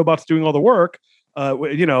automated robots doing all the work,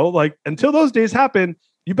 like until those days happen,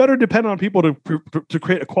 you better depend on people to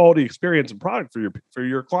create a quality experience and product for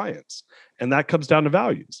your clients, and that comes down to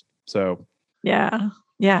values. So, yeah.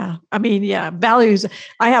 I mean, values.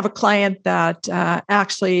 I have a client that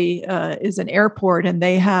actually is an airport, and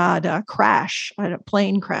they had a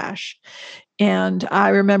plane crash. And I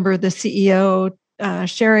remember the CEO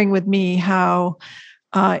sharing with me how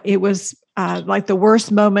it was like the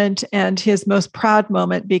worst moment and his most proud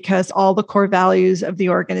moment, because all the core values of the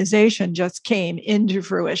organization just came into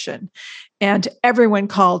fruition. And everyone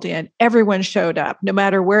called in, everyone showed up, no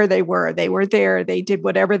matter where they were there, they did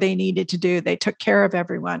whatever they needed to do. They took care of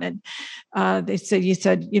everyone. And you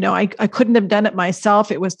said, I couldn't have done it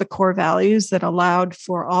myself. It was the core values that allowed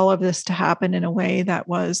for all of this to happen in a way that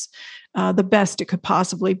was the best it could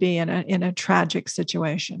possibly be in a tragic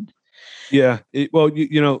situation. Yeah.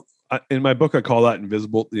 In my book, I call that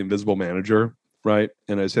the invisible manager. Right.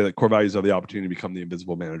 And I say that core values are the opportunity to become the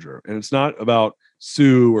invisible manager. And it's not about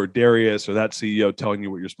Sue or Darius or that CEO telling you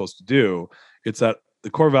what you're supposed to do. It's that the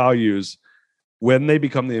core values, when they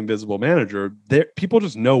become the invisible manager, people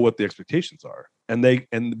just know what the expectations are.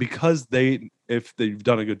 And because if they've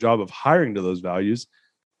done a good job of hiring to those values,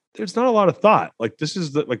 there's not a lot of thought. Like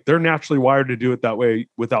they're naturally wired to do it that way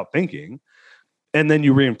without thinking. And then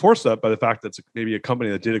you reinforce that by the fact that it's maybe a company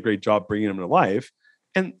that did a great job bringing them to life,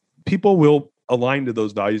 and people will align to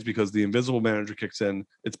those values because the invisible manager kicks in.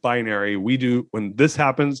 It's binary. When this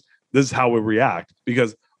happens, this is how we react,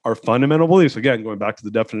 because our fundamental beliefs, again, going back to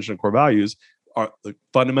the definition of core values, are the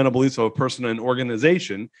fundamental beliefs of a person and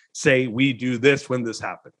organization say we do this when this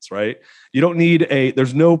happens, right? You don't need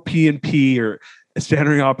there's no P&P or a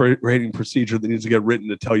standard operating procedure that needs to get written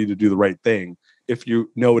to tell you to do the right thing if you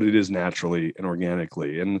know what it is naturally and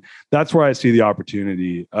organically. And that's where I see the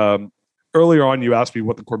opportunity. Earlier on, you asked me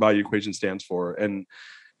what the core value equation stands for, and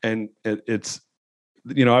it's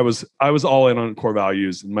I was all in on core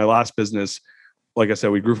values. In my last business, like I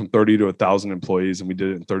said, we grew from 30 to 1,000 employees, and we did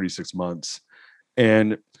it in 36 months.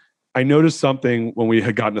 And I noticed something when we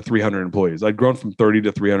had gotten to 300 employees. I'd grown from 30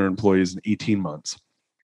 to 300 employees in 18 months.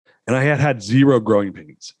 And I had zero growing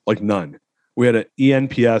pains, like none. We had an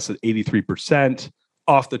ENPS at 83%,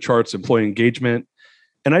 off the charts employee engagement.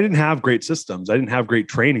 And I didn't have great systems. I didn't have great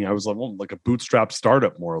training. I was like a bootstrap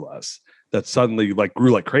startup, more or less, that suddenly like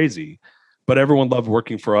grew like crazy. But everyone loved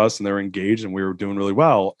working for us and they were engaged and we were doing really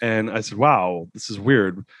well. And I said, wow, this is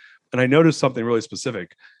weird. And I noticed something really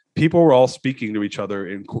specific. People were all speaking to each other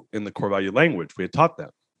in the core value language we had taught them.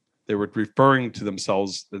 They were referring to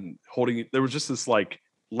themselves and holding. There was just this like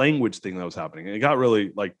language thing that was happening. And I got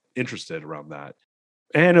really like interested around that.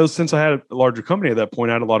 And it was since I had a larger company at that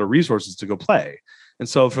point, I had a lot of resources to go play. And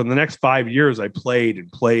so for the next 5 years, I played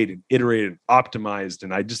and iterated, optimized.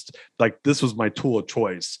 And I just like, this was my tool of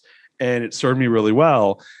choice. And it served me really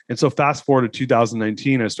well. And so fast forward to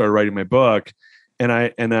 2019, I started writing my book. And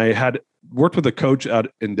I had worked with a coach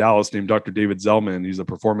out in Dallas named Dr. David Zellman. He's a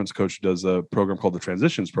performance coach who does a program called the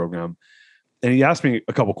Transitions Program. And he asked me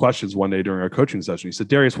a couple questions one day during our coaching session. He said,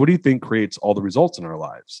 Darius, what do you think creates all the results in our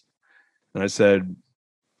lives? And I said,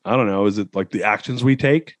 I don't know. Is it like the actions we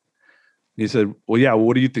take? And he said, well, yeah. Well,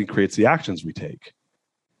 what do you think creates the actions we take?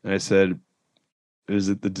 And I said, is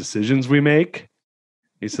it the decisions we make?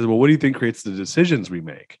 He says, well, what do you think creates the decisions we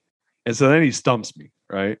make? And so then he stumps me,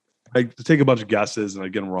 right? I take a bunch of guesses and I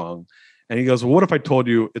get them wrong. And he goes, well, what if I told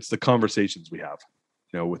you it's the conversations we have,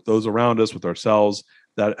 with those around us, with ourselves,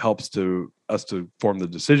 that helps us to form the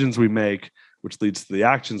decisions we make, which leads to the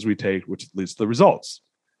actions we take, which leads to the results.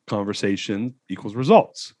 Conversation equals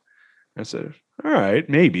results. And I said, all right,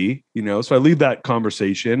 maybe, so I leave that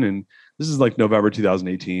conversation, and this is like November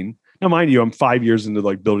 2018. Now, mind you, I'm 5 years into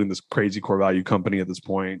like building this crazy core value company at this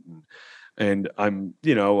point. And I'm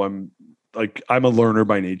a learner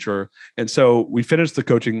by nature. And so we finished the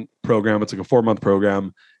coaching program. It's like a 4-month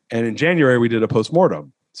program. And in January, we did a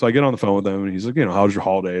postmortem. So I get on the phone with him and he's like, how was your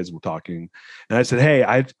holidays? We're talking. And I said, hey,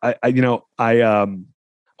 I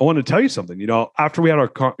want to tell you something. After we had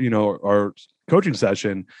our coaching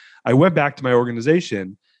session, I went back to my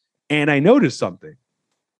organization and I noticed something.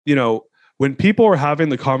 When people are having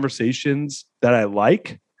the conversations that I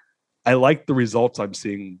like the results I'm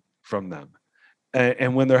seeing from them.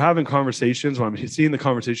 And when they're having conversations, when I'm seeing the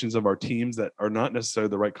conversations of our teams that are not necessarily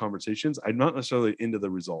the right conversations, I'm not necessarily into the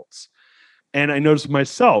results. And I noticed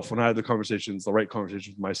myself when I had the right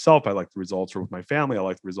conversations with myself, I like the results, or with my family, I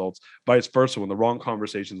like the results. Vice versa, when the wrong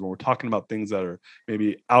conversations, when we're talking about things that are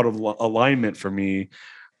maybe out of alignment for me,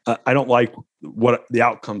 I don't like what the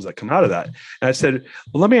outcomes that come out of that. And I said,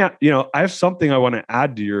 well, I have something I want to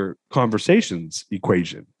add to your conversations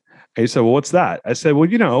equation. And he said, well, what's that? I said,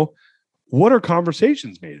 well, what are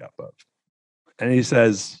conversations made up of? And he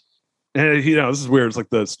says, and this is weird. It's like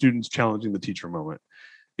the students challenging the teacher moment.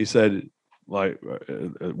 He said, like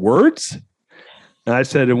words? And I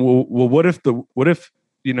said, well, what if the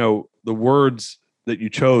words that you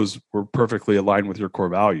chose were perfectly aligned with your core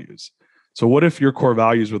values? So what if your core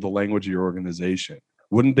values were the language of your organization?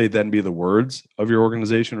 Wouldn't they then be the words of your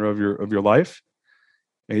organization or of your life?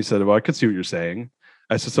 And he said, well, I could see what you're saying.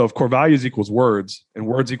 I said, so if core values equals words and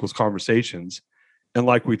words equals conversations, and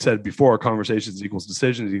like we said before, conversations equals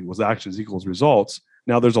decisions equals actions equals results.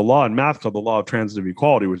 Now there's a law in math called the law of transitive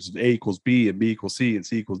equality, which is A equals B and B equals C and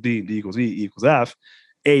C equals D and D equals E equals F,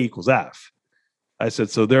 A equals F. I said,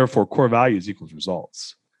 so therefore core values equals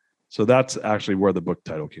results. So that's actually where the book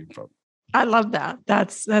title came from. I love that.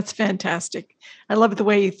 That's fantastic. I love the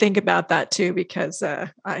way you think about that too, because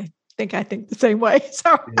I think the same way.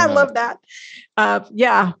 So yeah. I love that.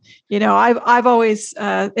 I've always,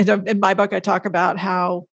 in my book, I talk about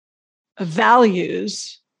how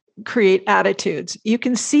values create attitudes. You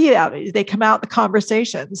can see it, they come out in the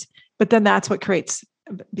conversations, but then that's what creates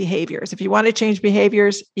behaviors. If you want to change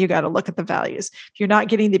behaviors, you got to look at the values. If you're not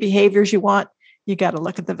getting the behaviors you want, you got to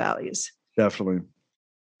look at the values. Definitely.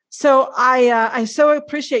 So I so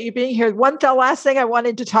appreciate you being here. The last thing I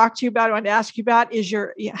wanted to talk to you about, I wanted to ask you about is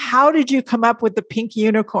how did you come up with the pink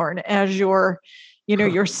unicorn as your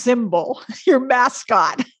symbol, your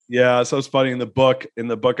mascot? Yeah. So it's funny in the book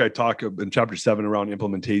I talk in chapter 7 around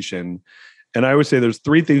implementation. And I always say there's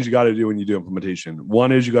 3 things you got to do when you do implementation.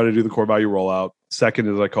 One is you got to do the core value rollout.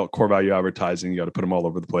 Second is I call it core value advertising. You got to put them all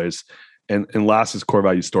over the place. And last is core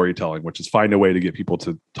value storytelling, which is find a way to get people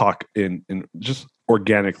to talk in just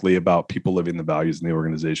organically about people living the values in the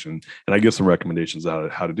organization. And I give some recommendations on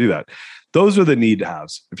how to do that. Those are the need to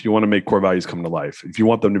haves. If you want to make core values come to life, if you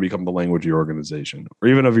want them to become the language of your organization or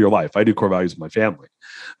even of your life. I do core values with my family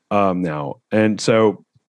now. And so,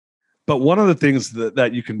 but one of the things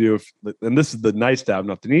that you can do, and this is the nice to have,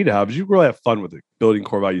 not the need to have, is you really have fun with it. Building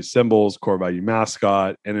core value symbols, core value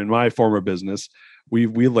mascot. And in my former business, we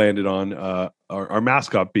landed on our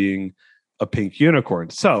mascot being a pink unicorn.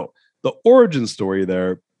 So the origin story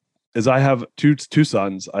there is I have two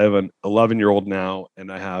sons. I have an 11-year-old now,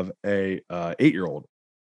 and I have a 8-year-old.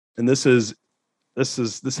 And this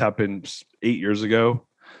happened 8 years ago.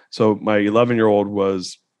 So my 11-year-old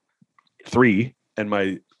was 3, and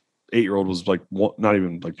my 8-year-old was like not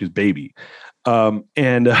even like his baby. And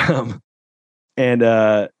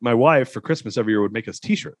my wife for Christmas every year would make us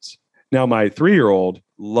T-shirts. Now my 3-year-old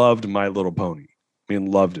loved My Little Pony. I mean,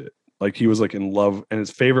 loved it. Like he was like in love, and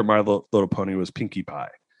his favorite My Little Pony was Pinkie Pie,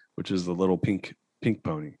 which is the little pink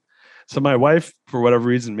pony. So my wife, for whatever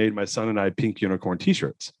reason, made my son and I pink unicorn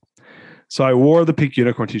T-shirts. So I wore the pink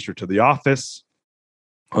unicorn T-shirt to the office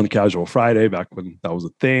on Casual Friday, back when that was a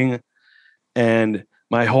thing. And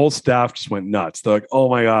my whole staff just went nuts. They're like, "Oh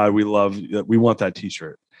my God, we want that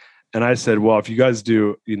T-shirt." And I said, "Well, if you guys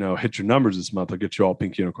do, hit your numbers this month, I'll get you all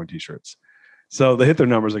pink unicorn T-shirts." So they hit their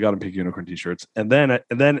numbers. I got them pink unicorn T-shirts. And then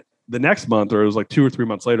the next month, or it was like 2 or 3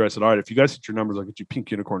 months later, I said, "All right, if you guys hit your numbers, I'll get you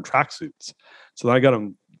pink unicorn tracksuits." So then I got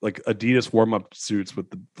them like Adidas warm-up suits with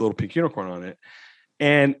the little pink unicorn on it.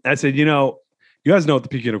 And I said, you guys know what the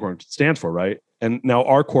pink unicorn stands for, right? And now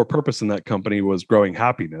our core purpose in that company was growing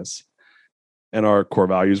happiness. And our core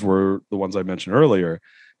values were the ones I mentioned earlier.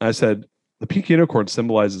 And I said, the pink unicorn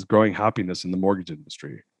symbolizes growing happiness in the mortgage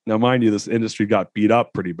industry. Now, mind you, this industry got beat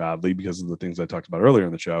up pretty badly because of the things I talked about earlier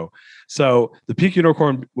in the show. So the pink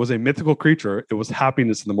unicorn was a mythical creature. It was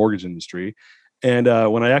happiness in the mortgage industry. And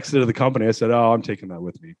when I exited the company, I said, "Oh, I'm taking that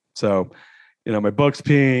with me." So, my book's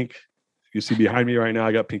pink. You see behind me right now,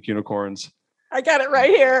 I got pink unicorns. I got it right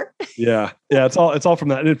here. Yeah. It's all from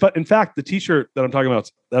that. And in fact, the T-shirt that I'm talking about,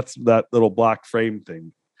 that's that little black frame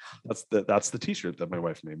thing. That's the T-shirt that my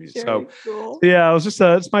wife made me. Very so cool. Yeah, it was just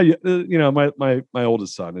it's my my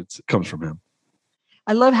oldest son. It comes from him.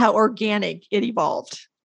 I love how organic it evolved.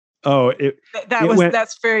 Oh,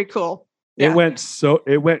 that's very cool. Yeah.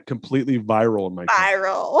 It went completely viral in my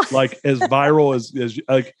viral. Like as viral as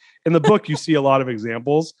like in the book, you see a lot of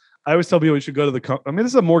examples. I always tell people you should go to this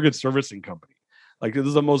is a mortgage servicing company. Like this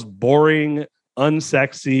is the most boring,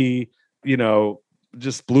 unsexy,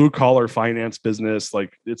 just blue collar finance business.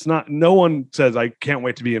 Like no one says, "I can't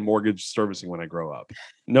wait to be in mortgage servicing when I grow up."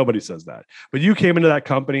 Nobody says that. But you came into that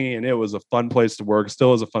company and it was a fun place to work.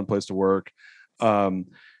 Still is a fun place to work.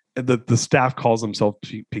 The staff calls themselves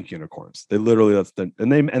pink unicorns. They literally,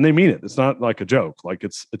 and they mean it. It's not like a joke. Like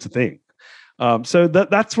it's a thing. So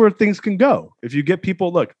that's where things can go. If you get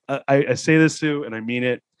people, look, I say this too, and I mean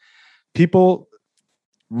it. People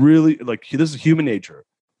really this is human nature.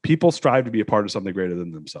 People strive to be a part of something greater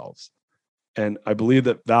than themselves. And I believe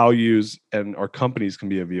that values and our companies can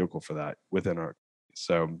be a vehicle for that within our.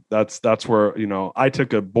 So that's where, I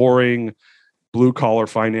took a boring blue collar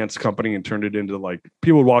finance company and turned it into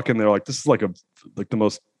people would walk in there like, this is like the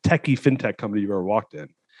most techie fintech company you've ever walked in. And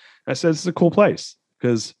I said, this is a cool place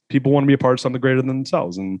because people want to be a part of something greater than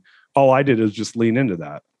themselves. And all I did is just lean into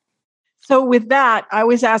that. So with that, I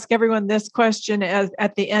always ask everyone this question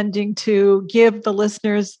at the ending to give the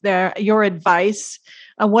listeners your advice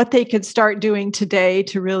on what they could start doing today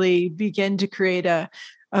to really begin to create a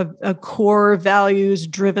core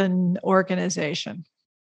values-driven organization.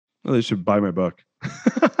 Well, they should buy my book.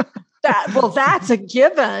 That's a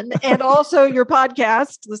given. And also your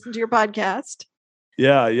podcast, listen to your podcast.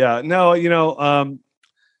 Yeah. No,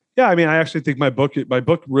 I actually think my book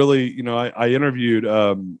really, I interviewed,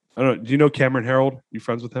 I don't know, do you know Cameron Herold? You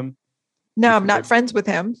friends with him? No, I'm not friends with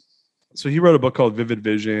him. So he wrote a book called Vivid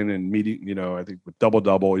Vision and Meeting, I think with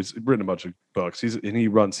Double. He's written a bunch of books. He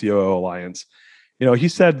runs COO Alliance. He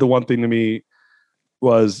said the one thing to me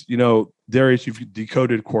was, Darius, you've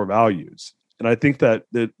decoded core values. And I think that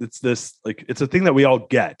it's this, it's a thing that we all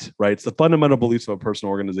get, right? It's the fundamental beliefs of a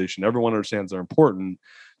personal organization. Everyone understands they're important,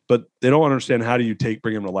 but they don't understand how do you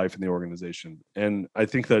bring them to life in the organization. And I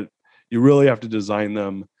think that you really have to design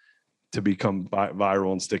them to become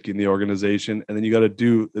viral and sticky in the organization. And then you got to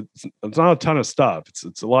do, it's not a ton of stuff.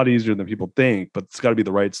 It's a lot easier than people think, but it's got to be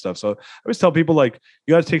the right stuff. So I always tell people you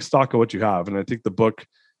got to take stock of what you have. And I think the book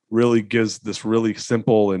really gives this really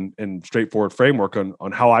simple and straightforward framework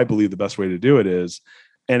on how I believe the best way to do it is.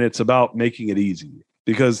 And it's about making it easy,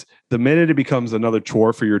 because the minute it becomes another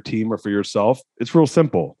chore for your team or for yourself, it's real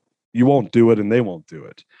simple. you won't do it and they won't do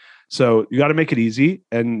it. So you got to make it easy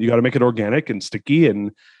and you got to make it organic and sticky,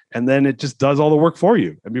 and then it just does all the work for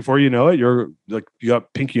you. And before you know it, you're like, you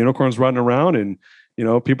got pink unicorns running around and,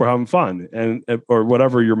 people are having fun, and or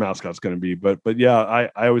whatever your mascot's going to be. But yeah,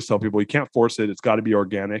 I always tell people you can't force it. It's got to be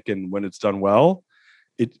organic. And when it's done well,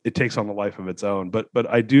 it takes on a life of its own. But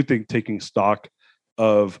I do think taking stock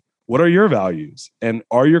of what are your values, and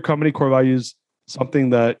are your company core values something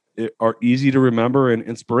that are easy to remember and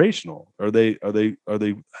inspirational? Are they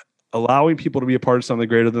allowing people to be a part of something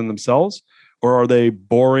greater than themselves, or are they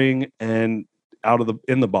boring and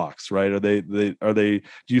in the box, right? Are they do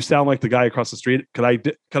you sound like the guy across the street?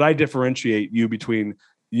 Could I differentiate you between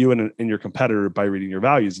you and your competitor by reading your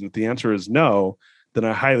values? And if the answer is no, then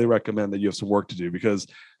I highly recommend that you have some work to do, because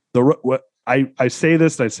I say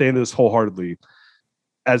this wholeheartedly.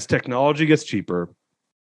 As technology gets cheaper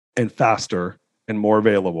and faster and more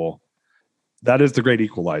available, that is the great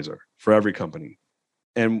equalizer for every company.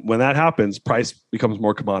 And when that happens, price becomes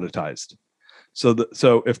more commoditized.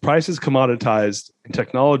 So if price is commoditized and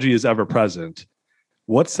technology is ever present,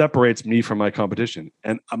 what separates me from my competition?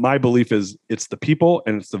 And my belief is it's the people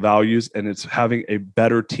and it's the values, and it's having a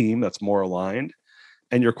better team that's more aligned.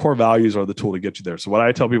 And your core values are the tool to get you there. So what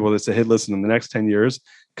I tell people is, say, hey, listen, in the next 10 years,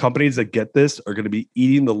 companies that get this are going to be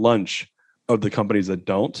eating the lunch of the companies that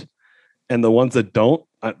don't. And the ones that don't,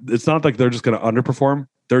 it's not like they're just going to underperform.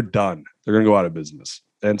 They're done. They're going to go out of business.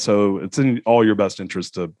 And so it's in all your best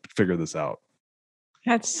interest to figure this out.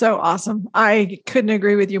 That's so awesome. I couldn't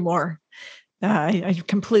agree with you more. I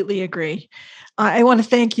completely agree. I want to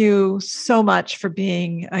thank you so much for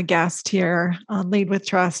being a guest here on Lead with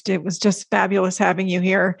Trust. It was just fabulous having you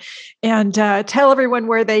here. And tell everyone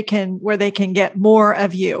where they can get more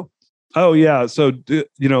of you. Oh, yeah. So,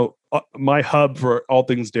 my hub for all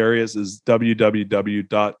things Darius is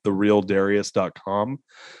www.therealdarius.com.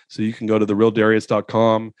 So you can go to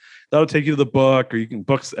therealdarius.com. That'll take you to the book, or you can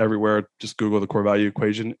books everywhere. Just Google the core value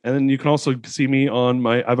equation. And then you can also see me on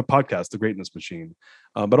I have a podcast, The Greatness Machine.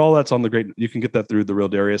 But all that's on you can get that through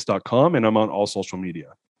therealdarius.com, and I'm on all social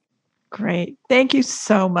media. Great. Thank you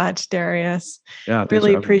so much, Darius. Yeah.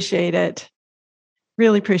 Really appreciate it.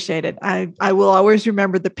 Really appreciate it. I will always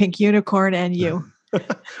remember the pink unicorn and you.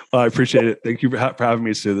 Well, I appreciate it. Thank you for having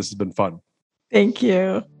me, Sue. This has been fun. Thank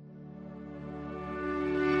you.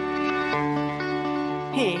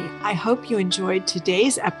 Hey, I hope you enjoyed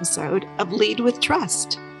today's episode of Lead with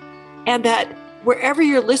Trust, and that wherever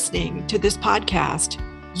you're listening to this podcast,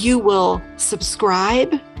 you will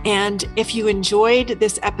subscribe. And if you enjoyed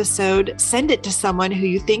this episode, send it to someone who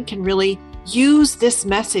you think can really use this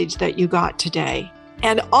message that you got today.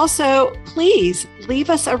 And also, please leave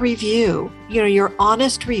us a review. Your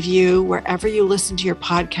honest review wherever you listen to your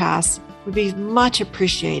podcasts would be much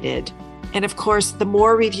appreciated. And of course, the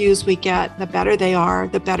more reviews we get, the better they are,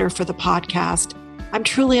 the better for the podcast. I'm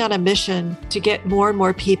truly on a mission to get more and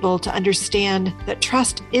more people to understand that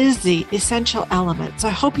trust is the essential element. So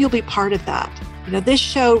I hope you'll be part of that. This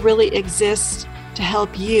show really exists to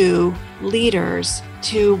help you, leaders,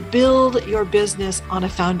 to build your business on a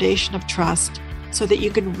foundation of trust, so that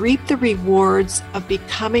you can reap the rewards of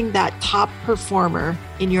becoming that top performer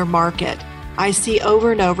in your market. I see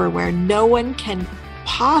over and over where no one can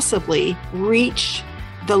possibly reach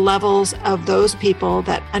the levels of those people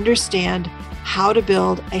that understand how to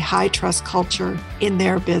build a high trust culture in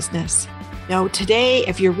their business. Now, today,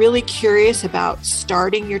 if you're really curious about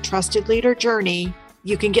starting your trusted leader journey,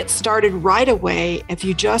 you can get started right away if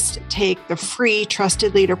you just take the free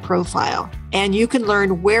Trusted Leader Profile, and you can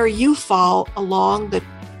learn where you fall along the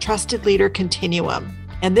Trusted Leader continuum.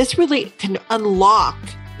 And this really can unlock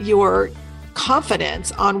your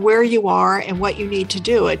confidence on where you are and what you need to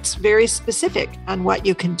do. It's very specific on what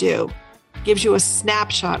you can do. Gives you a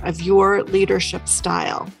snapshot of your leadership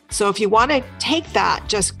style. So if you want to take that,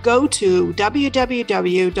 just go to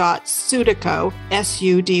www.sudyco,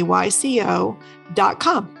 SUDYCO.com,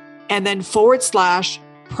 and then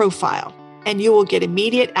 /profile, and you will get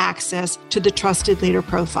immediate access to the Trusted Leader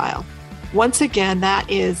Profile. Once again, that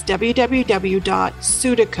is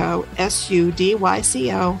www.sudyco,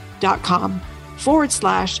 SUDYCO.com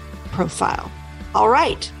 /profile. All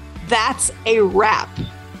right, that's a wrap.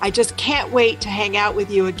 I just can't wait to hang out with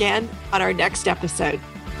you again on our next episode.